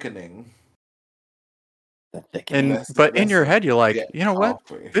thickening. But in your head, you're like, you know what?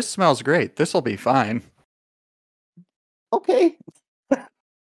 Coffee. This smells great. This will be fine. Okay.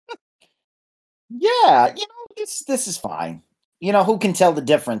 Yeah, this is fine. Who can tell the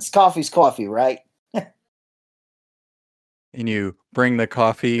difference? Coffee's coffee, right? And you bring the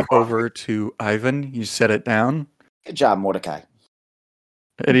coffee over to Ivan. You set it down. Good job, Mordecai.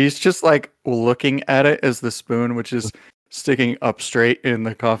 And he's just like looking at it as the spoon, which is sticking up straight in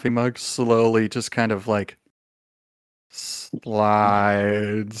the coffee mug, slowly just kind of like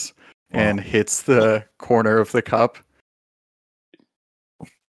slides and hits the corner of the cup.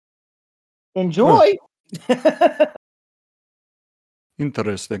 Enjoy.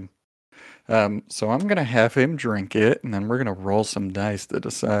 Interesting. So I'm going to have him drink it, and then we're going to roll some dice to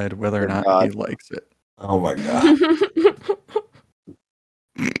decide whether or not he likes it. Oh my god.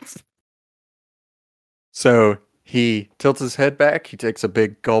 So he tilts his head back. He takes a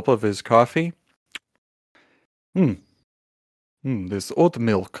big gulp of his coffee. This oat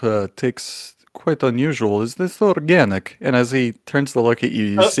milk tastes quite unusual. Is this organic? And as he turns to look at you,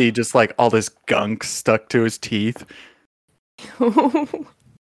 you see just like all this gunk stuck to his teeth.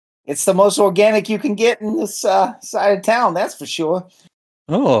 It's the most organic you can get in this side of town, that's for sure.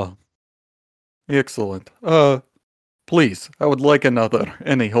 Oh, excellent. Please, I would like another.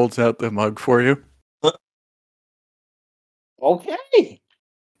 And he holds out the mug for you. Okay.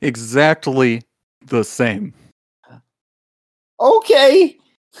 Exactly the same. Okay.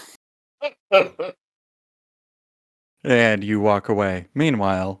 And you walk away.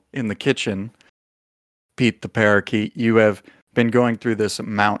 Meanwhile, in the kitchen, Pete the parakeet, you have been going through this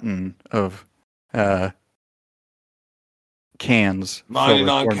mountain of cans. filled with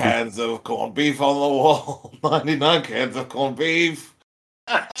 99 corned beef. cans of corned beef on the wall. 99 cans of corned beef.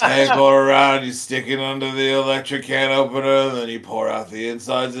 And go around, you stick it under the electric can opener, then you pour out the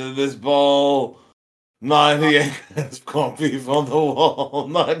insides of this bowl. 98 cans of corned beef on the wall.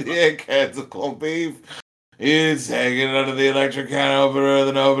 98 cans of corned beef. You take it under the electric can opener,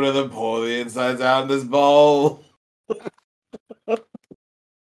 then pour the insides out in this bowl.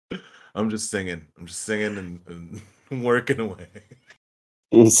 I'm just singing. And working away.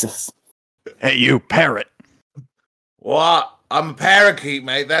 Jesus. Hey, you parrot. What? I'm a parakeet,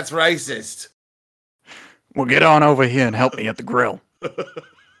 mate. That's racist. Well, get on over here and help me at the grill.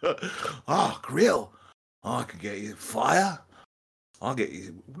 Grill. I can get you fire. I'll get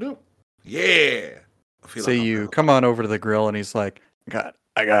you. Yeah. I feel So like I'm you real. come on over to the grill, and he's like,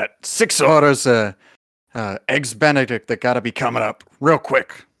 I got 6 orders of eggs Benedict that gotta be coming up real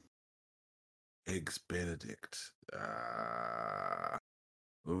quick. Eggs Benedict.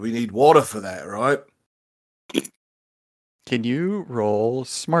 We need water for that, right? Can you roll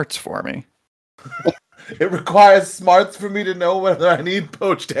smarts for me? It requires smarts for me to know whether I need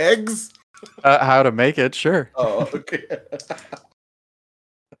poached eggs. How to make it, sure. Oh, okay.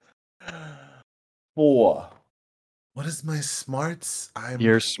 4. What is my smarts?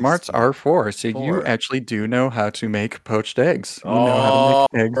 Your smarts are 4, so you 4. actually do know how to make poached eggs. You know how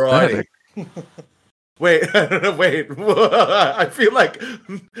to make eggs Alrighty. Benedict. Wait. I feel like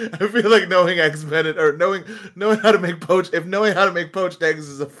knowing eggs Benedict or knowing how to make poached. If knowing how to make poached eggs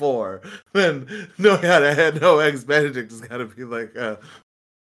is a 4, then knowing how to know eggs Benedict has got to be like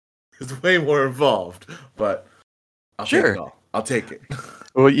it's way more involved. But I'll take it all. I'll take it.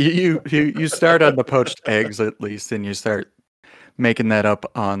 Well, you start on the poached eggs at least, and you start making that up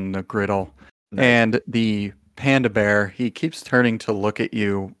on the griddle. Nice. And the panda bear, he keeps turning to look at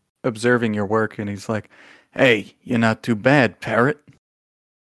you, observing your work, and he's like, "Hey, you're not too bad, parrot."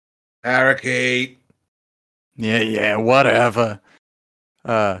 Parakeet. Yeah, whatever.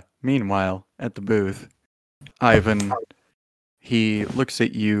 Meanwhile, at the booth, Ivan, he looks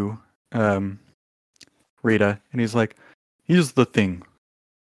at you, Rita, and he's like, "Here's the thing,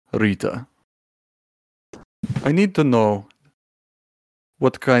 Rita. I need to know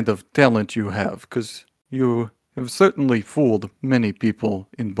what kind of talent you have, because you have certainly fooled many people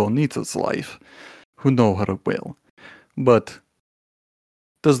in Bonita's life who know her well. But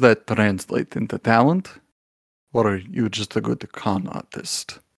does that translate into talent? Or are you just a good con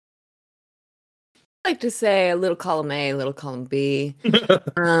artist?" I like to say a little column A, a little column B.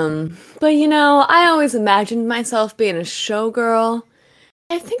 But you know, I always imagined myself being a showgirl.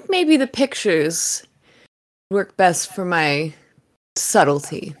 I think maybe the pictures work best for my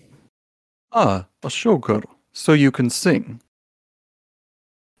subtlety. Ah, a showgirl. So you can sing.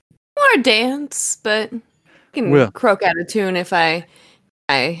 Or dance, but I can Well- croak out a tune if I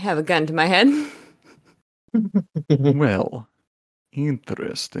have a gun to my head. Well,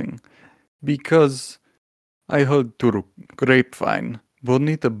 interesting. Because I heard through grapevine,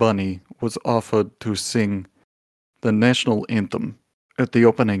 Bonita Bunny was offered to sing the national anthem at the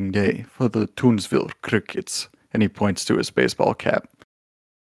opening day for the Toonsville Crickets, and he points to his baseball cap.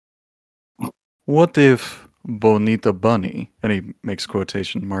 What if Bonita Bunny, and he makes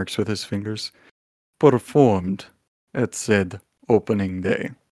quotation marks with his fingers, performed at said opening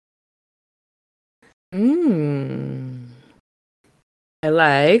day? I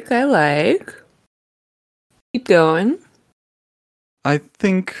like. Keep going. I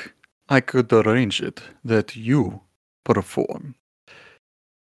think I could arrange it that you perform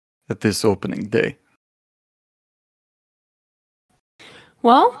at this opening day.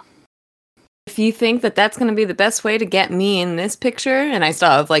 Well, if you think that that's going to be the best way to get me in this picture, and I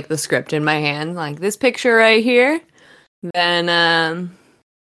still have like the script in my hand, like this picture right here, then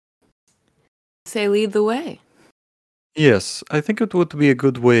Say lead the way. Yes, I think it would be a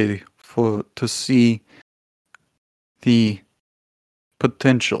good way to see the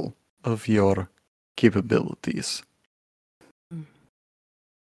potential of your capabilities.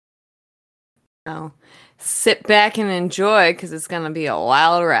 Oh, sit back and enjoy because it's going to be a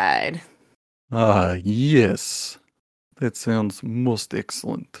wild ride. Ah, yes. That sounds most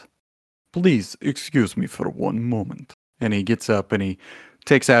excellent. Please excuse me for one moment. And he gets up and he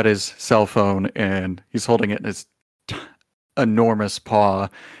takes out his cell phone and he's holding it in his enormous paw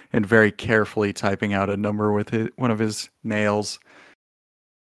and very carefully typing out a number with one of his nails.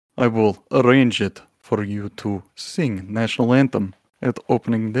 I will arrange it for you to sing National Anthem at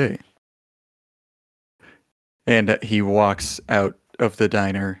opening day. And he walks out of the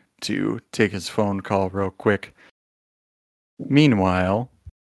diner to take his phone call real quick. Meanwhile,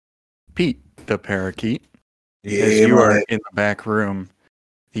 Pete, the parakeet, as you are in the back room,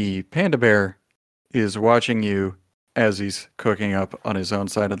 the panda bear is watching you as he's cooking up on his own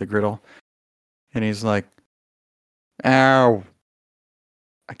side of the griddle. And he's like, ow.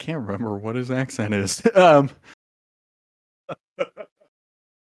 I can't remember what his accent is.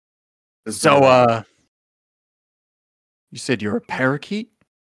 So, you said you're a parakeet?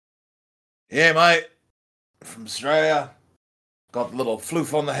 Yeah, mate. From Australia. Got a little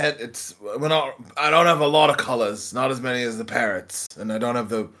floof on the head. I don't have a lot of colors, not as many as the parrots. And I don't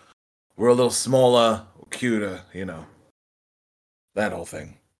have we're a little smaller, cuter, that whole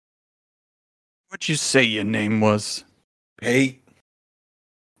thing. What'd you say your name was? Pete.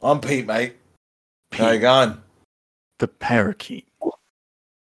 I'm Pete, mate. Pete. How you going? The parakeet.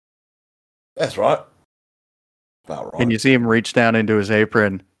 That's right. About right. And you see him reach down into his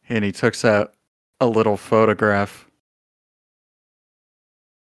apron and he takes out a little photograph.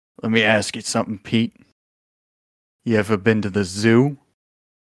 Let me ask you something, Pete. You ever been to the zoo?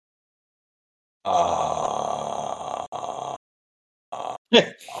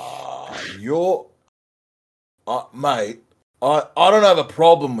 You're... mate, I don't have a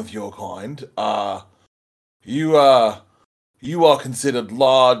problem with your kind. You are considered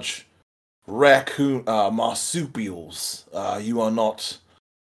large raccoon marsupials. You are not...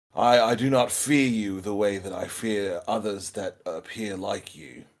 I do not fear you the way that I fear others that appear like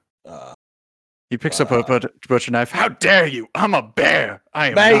you. He picks up a butcher knife. How dare you? I'm a bear. I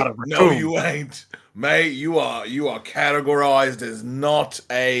am mate, not a raccoon. No, you ain't. Mate, you are categorized as not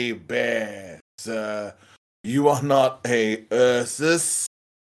a bear, sir. You are not a Ursus.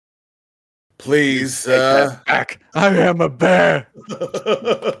 Please, sir. Back. I am a bear.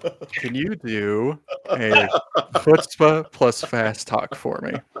 Can you do a chutzpah plus fast talk for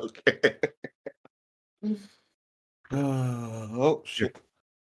me? Okay. Oh, shit.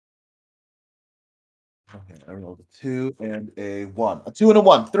 Okay, I rolled a 2 and a 1. A 2 and a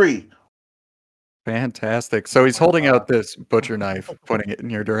 1. 3. Fantastic. So he's holding out this butcher knife, pointing it in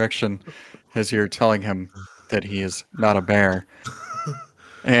your direction as you're telling him that he is not a bear.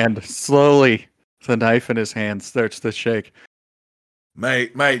 And slowly, the knife in his hand starts to shake.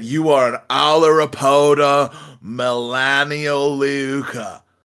 Mate, you are an Alarapoda Melanioluca.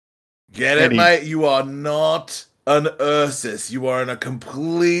 Get it, mate? You are not an Ursus. You are in a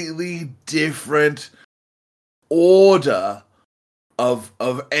completely different order of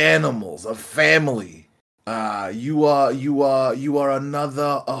animals, of family. You are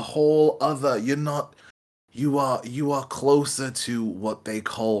a whole other. You're not. You are closer to what they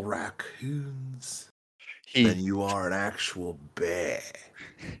call raccoons than you are an actual bear.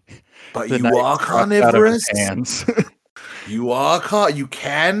 But you are carnivorous. You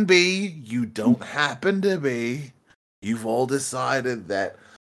can be. You don't happen to be. You've all decided that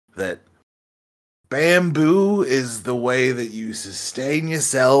bamboo is the way that you sustain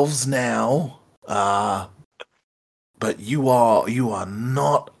yourselves now. But you are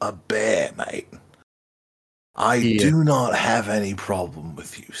not a bear, mate. I do not have any problem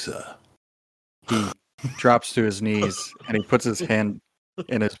with you, sir. He drops to his knees and he puts his hand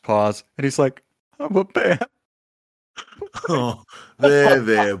in his paws and he's like, I'm a bear. Oh,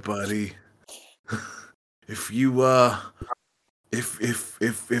 there, buddy. If you if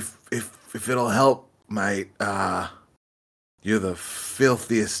it'll help, mate, you're the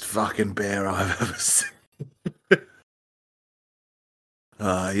filthiest fucking bear I've ever seen.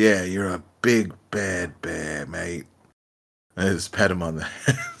 Yeah, you're a big bad bear, mate. I just pet him on the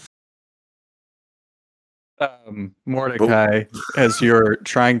head. Mordecai, as you're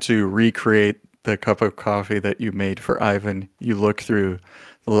trying to recreate the cup of coffee that you made for Ivan, you look through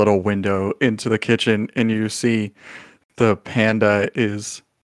the little window into the kitchen and you see the panda is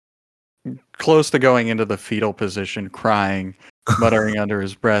close to going into the fetal position, crying, muttering under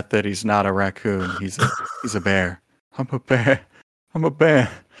his breath that he's not a raccoon. He's a bear. I'm a bear. I'm a bear.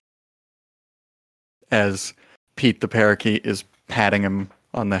 As Pete the parakeet is patting him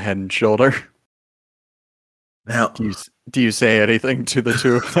on the head and shoulder. Now, Do you say anything to the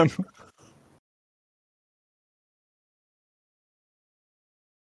two of them?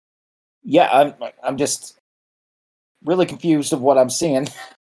 Yeah, I'm just really confused of what I'm seeing.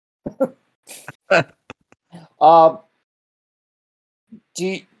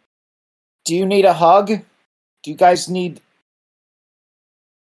 Do you need a hug? Do you guys need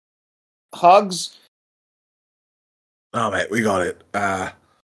hugs? oh mate, we got it.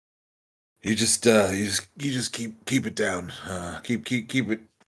 You just keep it down. Keep it.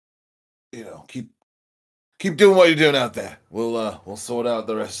 You know, keep doing what you're doing out there. We'll sort out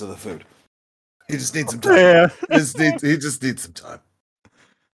the rest of the food. He just needs some time. Yeah. He just needs some time.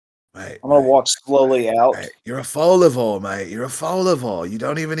 Mate, I'm gonna walk slowly out. mate, you're a folivore, mate. You're a folivore. You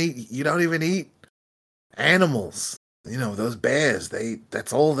don't even eat animals. You know, those bears,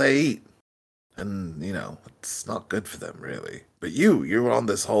 that's all they eat. And, you know, it's not good for them really. But you're on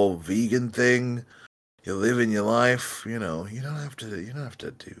this whole vegan thing. You're living your life, you know, you don't have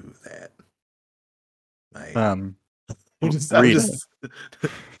to do that. Mate. I'm just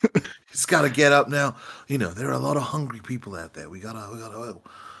just gotta get up now. You know, there are a lot of hungry people out there. We gotta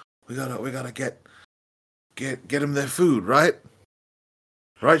get them their food, right?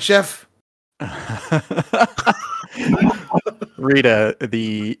 Right, chef? Rita,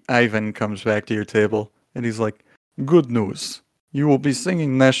 the Ivan comes back to your table and he's like, "Good news. You will be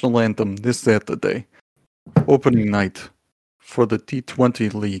singing national anthem this Saturday. Opening night for the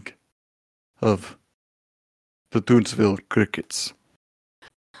T20 League of the Toonsville Crickets."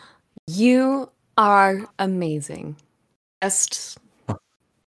 You are amazing. Best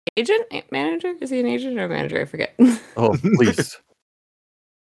agent? Manager? Is he an agent or a manager? I forget. Oh, please.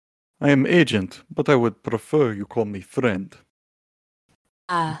 I am agent, but I would prefer you call me friend.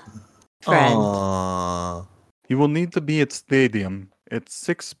 Friend. Aww. You will need to be at stadium at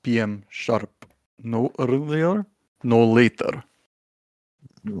 6 p.m. sharp. No earlier, no later.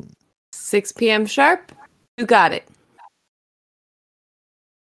 6 p.m. sharp? You got it.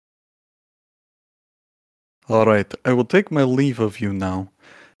 All right, I will take my leave of you now.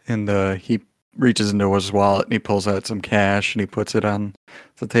 And he reaches into his wallet and he pulls out some cash and he puts it on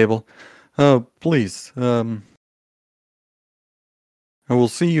the table. Please, I will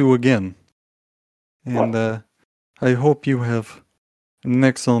see you again. And I hope you have an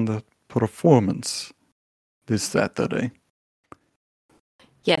excellent performance this Saturday.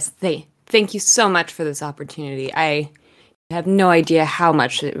 Yes, thank you so much for this opportunity. I have no idea how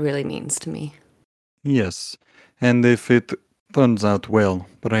much it really means to me. Yes, and if it turns out well,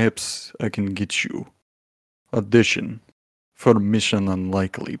 perhaps I can get you audition for Mission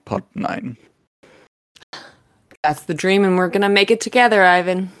Unlikely Part 9. That's the dream, and we're gonna make it together,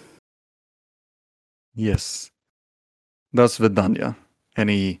 Ivan. Yes. Das Vidanya. And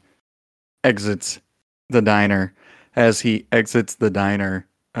he exits the diner. As he exits the diner,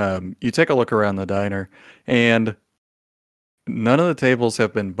 you take a look around the diner, and none of the tables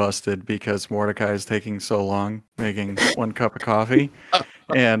have been busted because Mordecai is taking so long making one cup of coffee.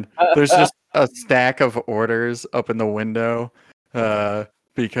 And there's just a stack of orders up in the window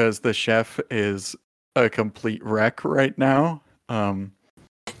because the chef is a complete wreck right now,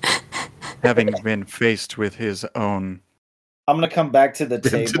 having been faced with his own. I'm gonna come back to the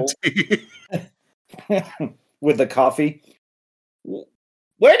table with the coffee.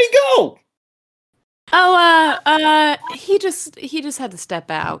 Where'd he go? Oh, he just had to step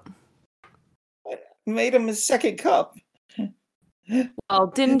out. Made him his second cup. Well,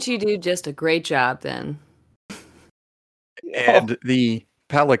 didn't you do just a great job then? And the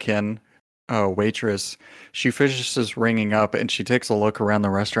Pelican waitress, she finishes ringing up and she takes a look around the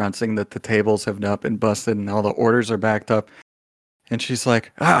restaurant, seeing that the tables have not been busted and all the orders are backed up. And she's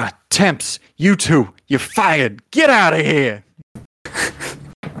like, temps, you two, you're fired. Get out of here.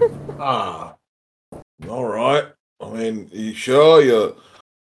 All right. I mean, you sure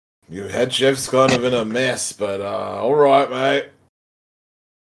your head chef's kind of in a mess, but all right, mate.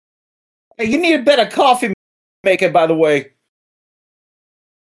 Hey, you need a better coffee maker, by the way.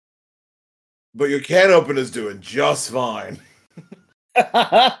 But your can opener's doing just fine.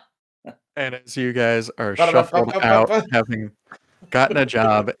 And as you guys are shuffled out, having gotten a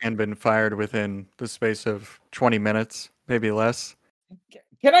job and been fired within the space of 20 minutes, maybe less.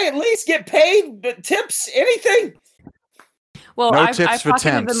 Can I at least get paid? Tips? Anything? Well, No I tips for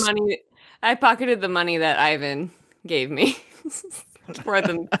pocketed the temps. money. I pocketed the money that Ivan gave me for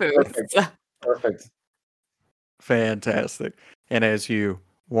the food. Perfect. So, Perfect. Fantastic. And as you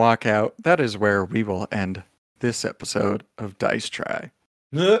walk out, that is where we will end this episode of Dice Try.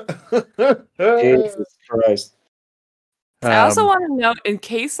 Jesus Christ. I also Um, want to note, in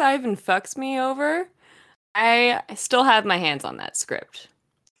case Ivan fucks me over, I still have my hands on that script.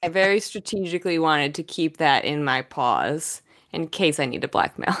 I very strategically wanted to keep that in my paws in case I need to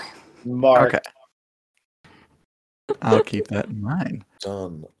blackmail him. Mark. Okay. I'll keep that in mind.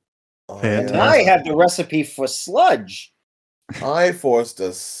 Done. Fantastic. And I had the recipe for sludge. I forced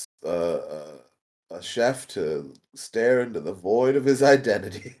a chef to stare into the void of his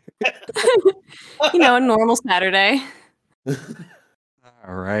identity. A normal Saturday.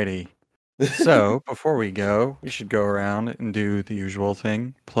 Alrighty. So, before we go, we should go around and do the usual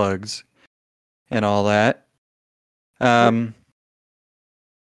thing, plugs and all that.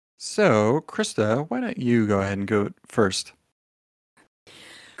 So, Krista, why don't you go ahead and go first?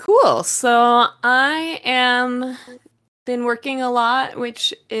 Cool. So I am been working a lot,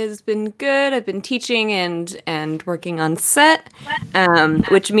 which has been good. I've been teaching and working on set,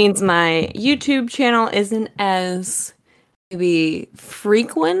 which means my YouTube channel isn't as maybe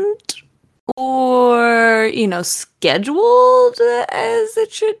frequent or scheduled as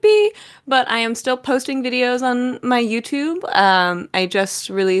it should be, but I am still posting videos on my YouTube. I just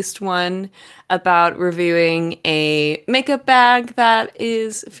released one about reviewing a makeup bag that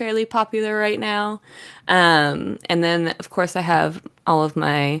is fairly popular right now, and then of course I have all of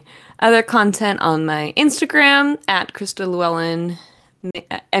my other content on my Instagram at Krista Llewellyn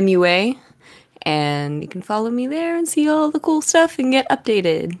MUA, and you can follow me there and see all the cool stuff and get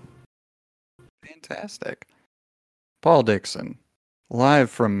updated. Fantastic. Paul Dixon, live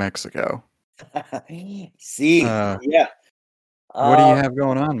from Mexico. See, yeah. What do you have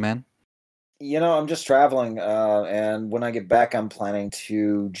going on, man? I'm just traveling, and when I get back, I'm planning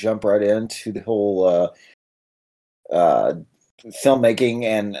to jump right into the whole filmmaking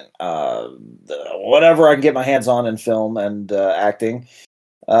and whatever I can get my hands on in film and acting.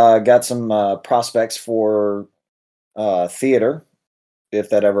 Got some prospects for theater,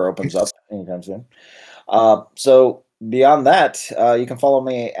 if that ever opens up anytime soon. So beyond that, you can follow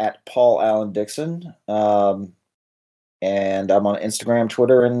me at Paul Allen Dixon. And I'm on Instagram,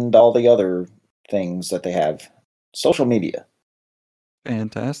 Twitter, and all the other things that they have. Social media.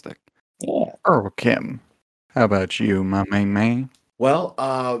 Fantastic. Yeah. Earl Kim, how about you, my main man? Well,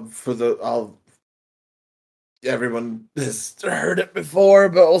 everyone has heard it before,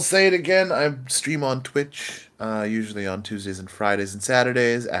 but I'll say it again. I stream on Twitch, usually on Tuesdays and Fridays and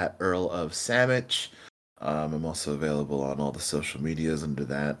Saturdays at Earl of Sandwich. I'm also available on all the social medias under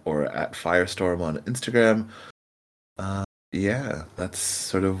that, or at Firestorm on Instagram. Yeah, that's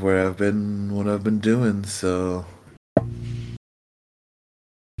sort of what I've been doing. So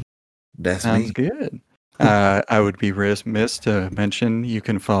that's Sounds me. good. I would be remiss to mention you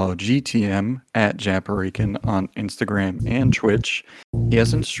can follow GTM at Japarican on Instagram and Twitch. He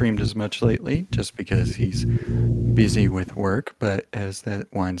hasn't streamed as much lately just because he's busy with work, but as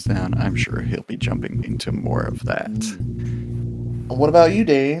that winds down, I'm sure he'll be jumping into more of that. What about you,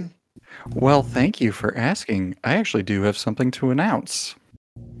 Dane? Well, thank you for asking. I actually do have something to announce.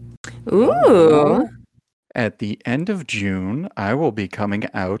 Ooh. At the end of June, I will be coming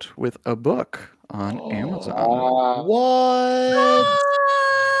out with a book on Amazon. What?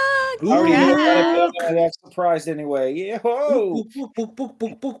 I already knew about it, but I got surprised anyway. Yeah.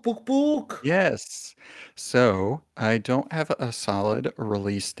 Book. Yes. So I don't have a solid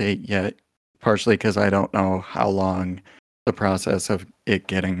release date yet, partially because I don't know how long the process of it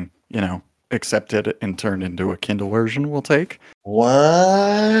getting, accepted and turned into a Kindle version will take.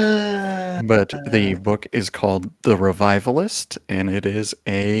 What? But the book is called The Revivalist, and it is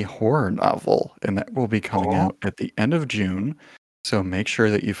a horror novel, and that will be coming out at the end of June. So make sure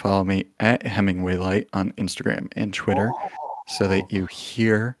that you follow me at Hemingway Light on Instagram and Twitter so that you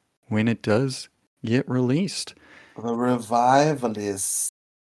hear when it does get released. The Revivalist.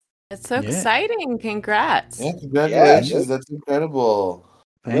 It's so exciting. Congrats. Yeah, congratulations. That's incredible.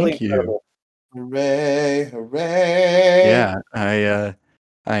 Thank Really you. incredible. Hooray, hooray. Yeah,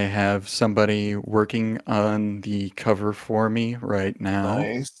 I have somebody working on the cover for me right now,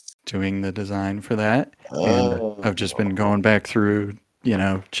 Nice. doing the design for that. And I've just been going back through,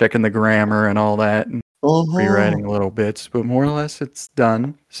 checking the grammar and all that and rewriting little bits, but more or less it's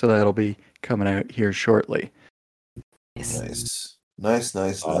done. So that'll be coming out here shortly. Nice.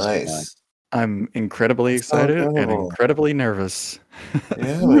 Awesome. I'm incredibly excited and incredible. incredibly nervous.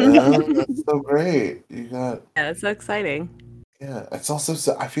 Yeah, man. That's so great. You got. Yeah, it's so exciting. Yeah, it's also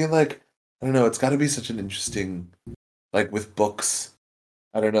so. I feel like I don't know. It's got to be such an interesting, like with books.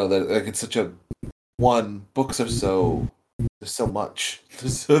 I don't know that like it's such a one, books are there's so much.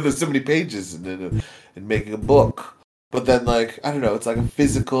 There's so many pages in making a book. But then, like, I don't know, it's like a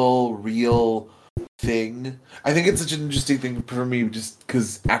physical, real thing. I think it's such an interesting thing for me just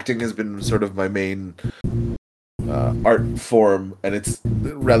because acting has been sort of my main art form, and it's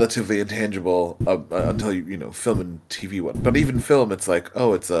relatively intangible until you film and TV one. But even film, it's like,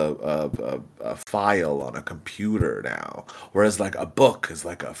 oh, it's a file on a computer now, whereas like a book is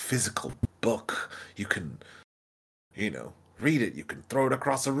like a physical book. You can, read it. You can throw it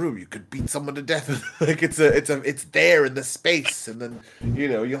across a room. You could beat someone to death. Like it's there in the space, and then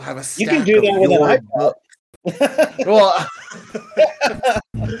you'll have a stack. You can do that with an iPod. Well,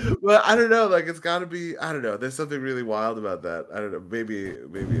 well, I don't know. Like, it's got to be. I don't know. There's something really wild about that. I don't know. Maybe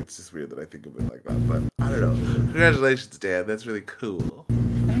it's just weird that I think of it like that. But I don't know. Congratulations, Dan. That's really cool.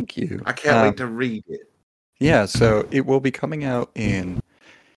 Thank you. I can't wait to read it. Yeah. So it will be coming out in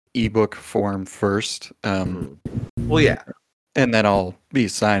ebook form first. Well, yeah. And then I'll be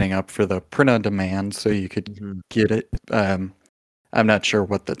signing up for the print on demand so you could get it. I'm not sure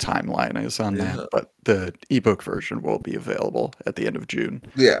what the timeline is on that, but the ebook version will be available at the end of June.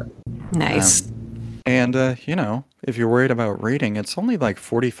 Yeah. Nice. And, if you're worried about reading, it's only like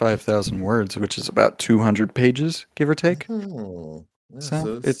 45,000 words, which is about 200 pages, give or take. Yeah,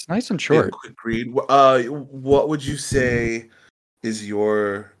 So it's nice and short. Quick read. What would you say is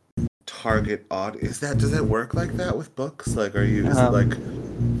your target audience? Does that work like that with books? Like, are you?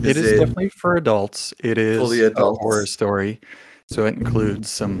 It is definitely for adults. It is fully a adults? horror story, so it includes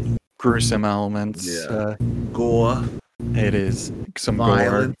some gruesome elements. Yeah. Gore. It is some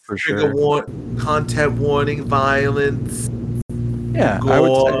Violence, gore for sure. Content warning, violence. Yeah, gore. I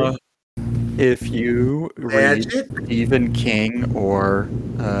would say if you read Magic? Stephen King or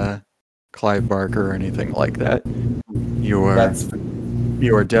Clive Barker or anything like that, you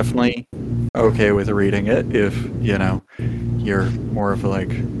are definitely okay with reading it. If you're more of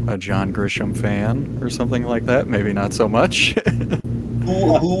like a John Grisham fan or something like that, maybe not so much.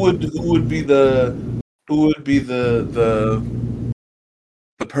 Who would be the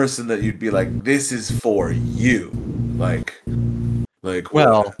person that you'd be like, this is for you? Like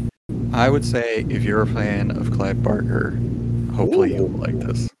Well, I would say if you're a fan of Clive Barker, hopefully you'll like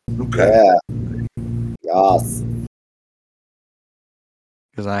this. Okay. Yeah. Yes.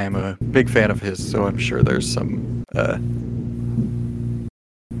 Because I am a big fan of his, so I'm sure there's some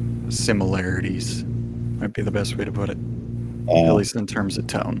similarities. Might be the best way to put it. At least in terms of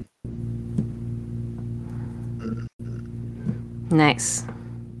tone. Nice.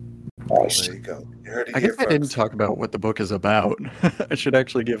 There you go. You heard it I here, guess I didn't folks. talk about what the book is about. I should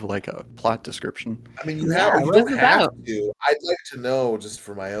actually give like a plot description. I mean, you Yeah, don't what is it have about? to. I'd like to know just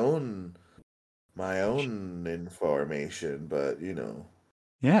for my own information, but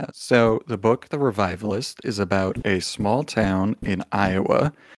Yeah, so the book The Revivalist is about a small town in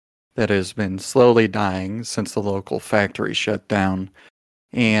Iowa that has been slowly dying since the local factory shut down,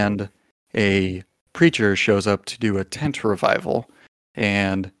 and a preacher shows up to do a tent revival,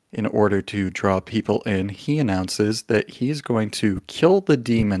 and in order to draw people in, he announces that he's going to kill the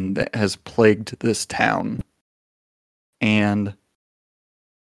demon that has plagued this town. And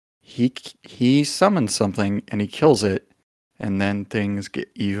he summons something and he kills it, and then things get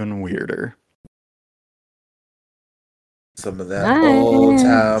even weirder. some of that Nice. old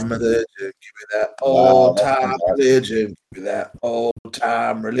time religion. Give me that old time religion. Give me that old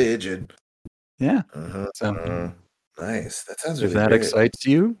time religion. Yeah. So, nice. That sounds If really that great. excites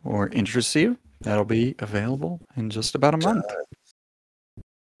you or interests you, that'll be available in just about a month.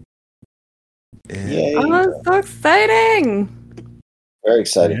 Yay. Oh, that's so exciting! Very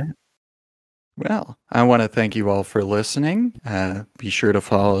exciting. Yeah. Well, I want to thank you all for listening. Be sure to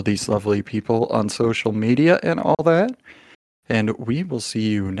follow these lovely people on social media and all that. And we will see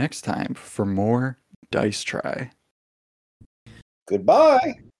you next time for more Dice Try.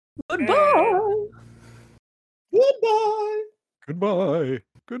 Goodbye. Goodbye! Goodbye. Goodbye.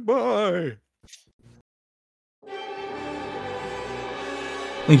 Goodbye.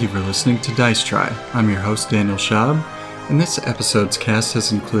 Thank you for listening to Dice Try. I'm your host, Daniel Schaub, and this episode's cast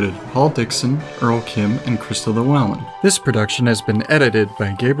has included Paul Dixon, Earl Kim, and Crystal Llewellyn. This production has been edited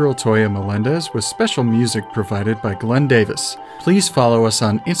by Gabriel Toya Melendez with special music provided by Glenn Davis. Please follow us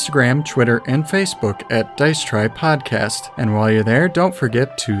on Instagram, Twitter, and Facebook at Dice Try Podcast. And while you're there, don't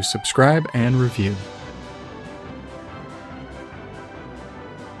forget to subscribe and review.